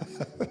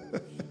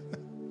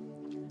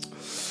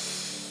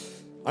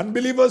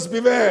 Unbelievers,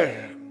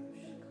 beware.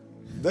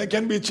 There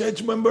can be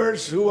church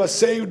members who are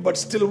saved, but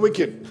still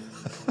wicked.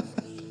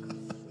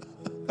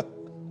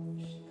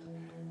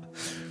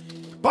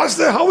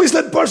 Pastor, how is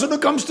that person who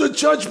comes to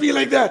church be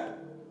like that?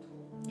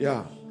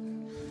 Yeah.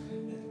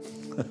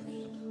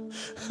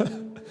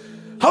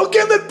 How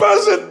can that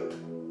person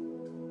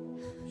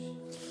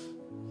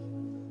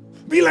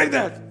be like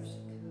that?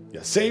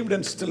 You're saved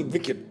and still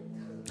wicked.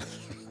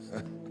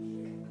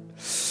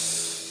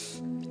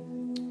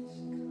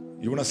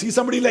 You want to see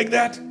somebody like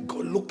that? Go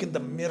look in the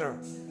mirror.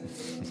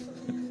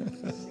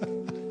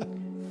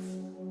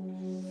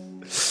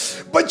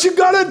 But you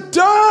gotta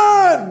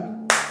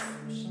turn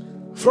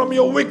from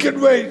your wicked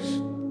ways.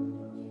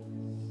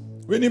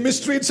 When you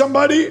mistreat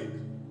somebody,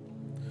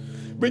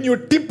 when you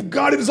tip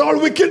God, it is all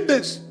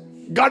wickedness.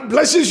 God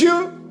blesses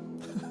you.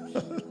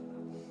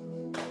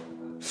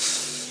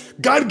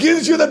 God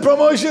gives you that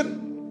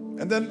promotion.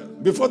 And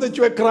then before that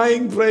you are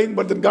crying, praying,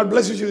 but then God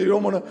blesses you. You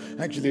don't want to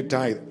actually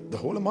tithe the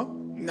whole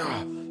amount.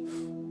 Nah.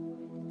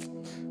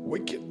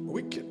 Wicked.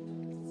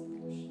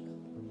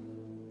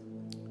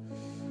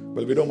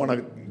 Well, we don't want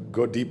to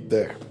go deep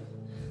there.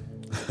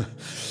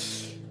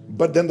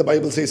 But then the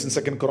Bible says in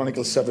 2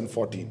 Chronicles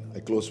 7:14,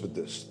 I close with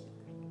this.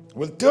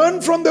 Will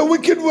turn from their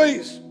wicked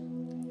ways.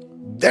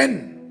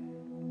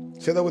 Then,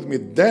 say that with me,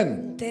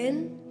 then,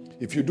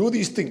 if you do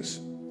these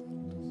things,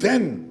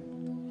 then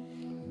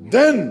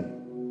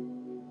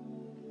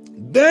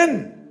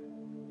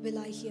will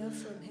I hear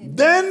from heaven.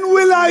 Then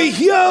will I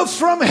hear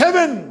from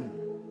heaven.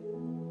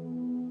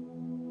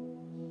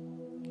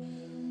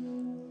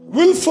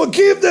 Will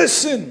forgive their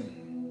sin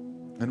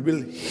and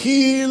will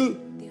heal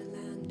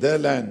their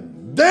land.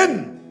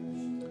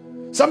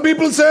 Then, some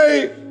people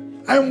say,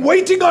 I'm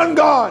waiting on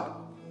God.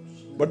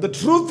 But the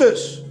truth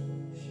is,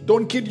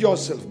 don't kid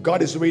yourself.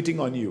 God is waiting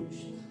on you.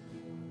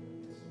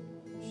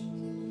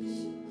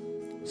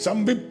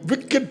 Some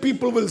wicked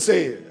people will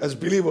say, as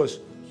believers,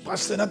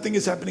 Pastor, nothing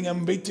is happening.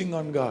 I'm waiting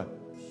on God.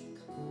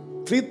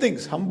 3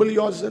 things. Humble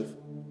yourself.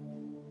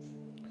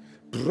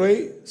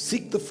 Pray.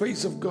 Seek the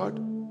face of God.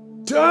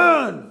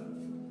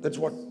 Turn. That's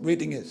what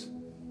waiting is.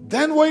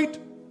 Then wait.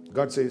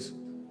 God says,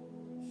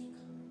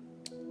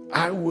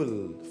 I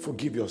will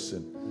forgive your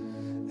sin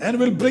and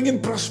will bring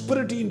in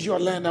prosperity into your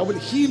land. I will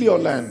heal your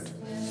land.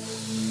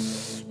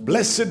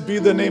 Blessed be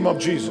the name of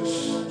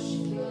Jesus.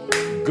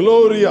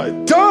 Gloria.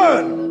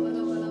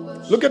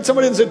 Turn. Look at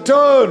somebody and say,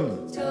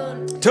 turn.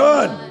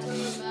 Turn.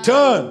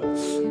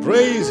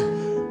 Praise.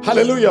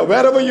 Hallelujah.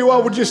 Wherever you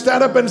are, would you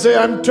stand up and say,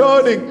 I'm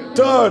turning.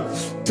 Turning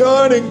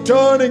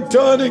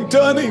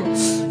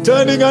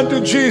unto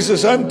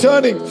Jesus. I'm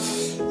turning.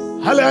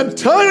 I'm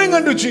turning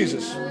unto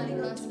Jesus.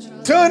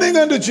 Turning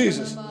unto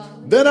Jesus.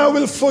 Then I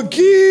will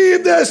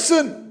forgive their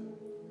sin.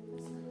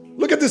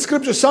 Look at the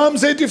scripture.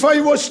 Psalms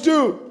 85 verse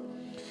 2.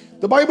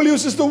 The Bible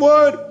uses the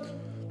word.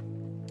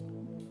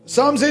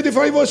 Psalms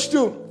 85 verse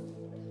 2.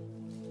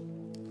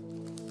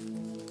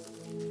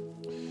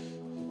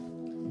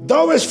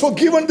 Thou hast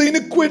forgiven the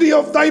iniquity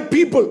of thy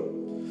people.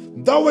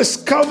 Thou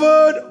hast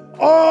covered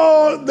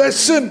all their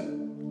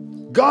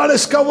sin. God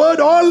has covered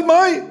all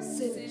my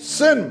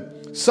sin.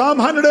 Psalm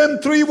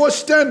 103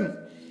 verse 10.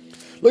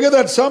 Look at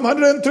that. Psalm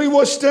 103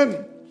 verse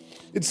 10.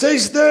 It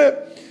says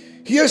there,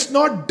 He has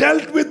not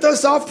dealt with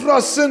us after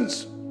our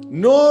sins,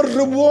 nor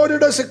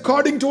rewarded us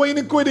according to our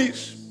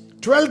iniquities.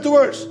 12th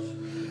verse.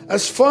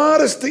 As far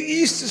as the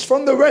east is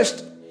from the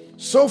west,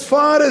 so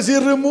far as He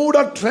removed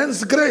our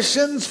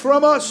transgressions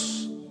from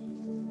us.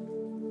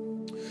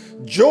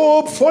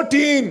 Job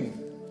 14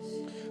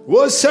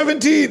 verse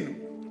 17.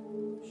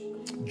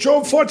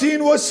 Job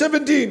 14 verse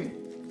 17.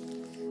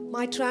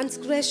 My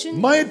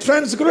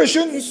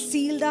transgression is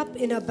sealed up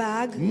in a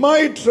bag.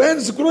 My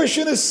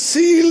transgression is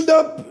sealed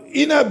up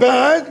in a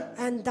bag.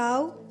 And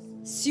thou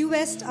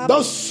sewest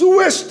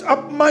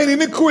up mine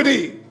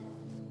iniquity.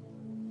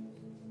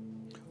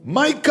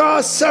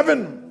 Micah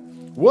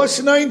 7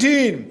 verse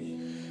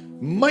 19.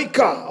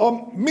 Micah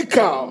or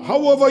Micah,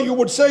 however you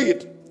would say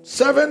it.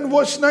 7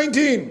 verse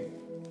 19.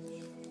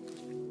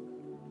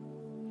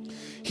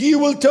 He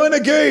will turn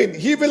again.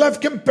 He will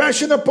have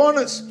compassion upon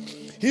us.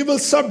 He will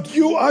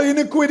subdue our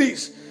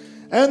iniquities.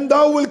 And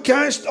thou wilt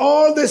cast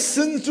all their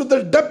sins to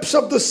the depths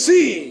of the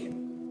sea.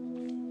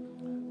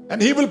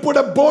 And He will put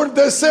a board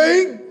there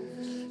saying,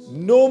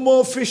 no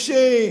more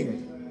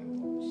fishing.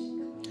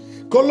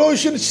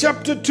 Colossians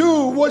chapter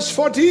 2 verse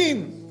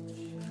 14.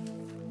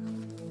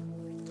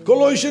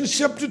 Colossians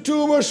chapter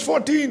 2 verse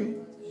 14.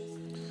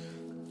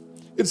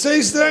 It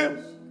says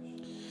there,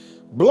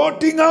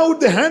 blotting out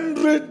the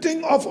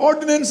handwriting of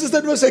ordinances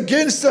that was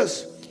against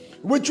us,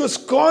 which was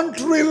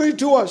contrary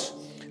to us,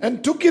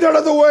 and took it out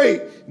of the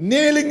way,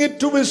 nailing it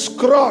to His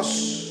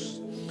cross.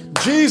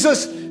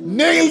 Jesus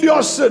nailed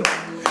your sin.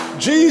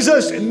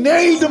 Jesus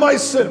nailed my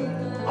sin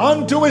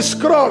unto His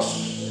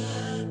cross,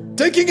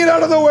 taking it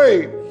out of the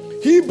way.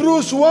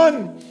 Hebrews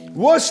 1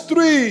 verse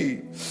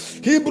 3.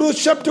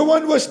 Hebrews chapter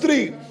 1 verse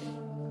 3.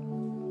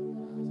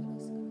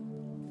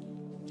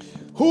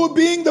 Who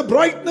being the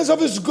brightness of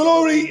His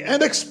glory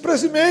and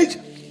express image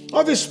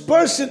of His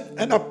person,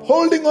 and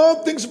upholding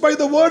all things by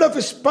the word of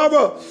His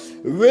power,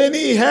 when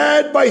He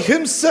had by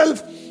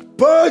Himself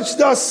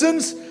purged our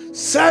sins,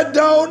 sat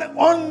down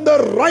on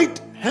the right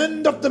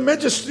hand of the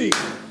majesty.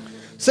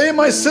 Say,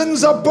 my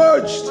sins are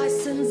purged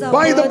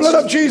by the blood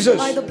of Jesus.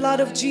 By the blood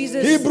of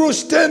Jesus.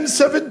 Hebrews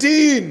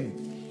 10:17.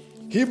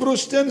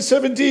 Hebrews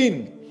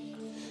 10:17.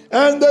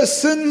 And the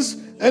sins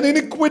and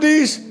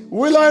iniquities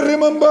will I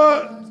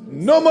remember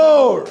no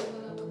more.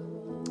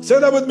 Say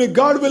that with me.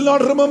 God will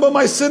not remember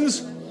my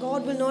sins.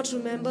 God will not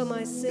remember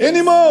my sins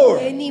anymore.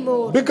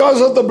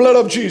 Because of the blood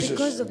of Jesus.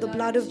 Because of the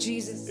blood of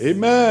Jesus.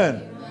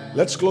 Amen.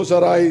 Let's close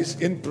our eyes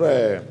in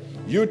prayer.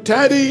 You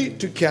tarry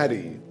to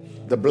carry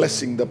the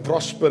blessing, the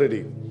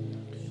prosperity.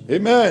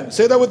 Amen.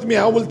 Say that with me.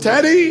 I will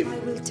tarry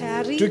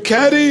to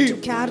carry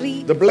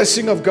the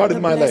blessing of God in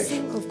my life.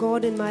 Of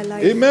God in my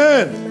life.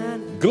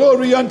 Amen.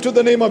 Glory unto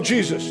the name of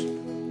Jesus.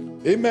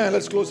 Amen.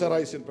 Let's close our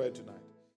eyes in prayer tonight.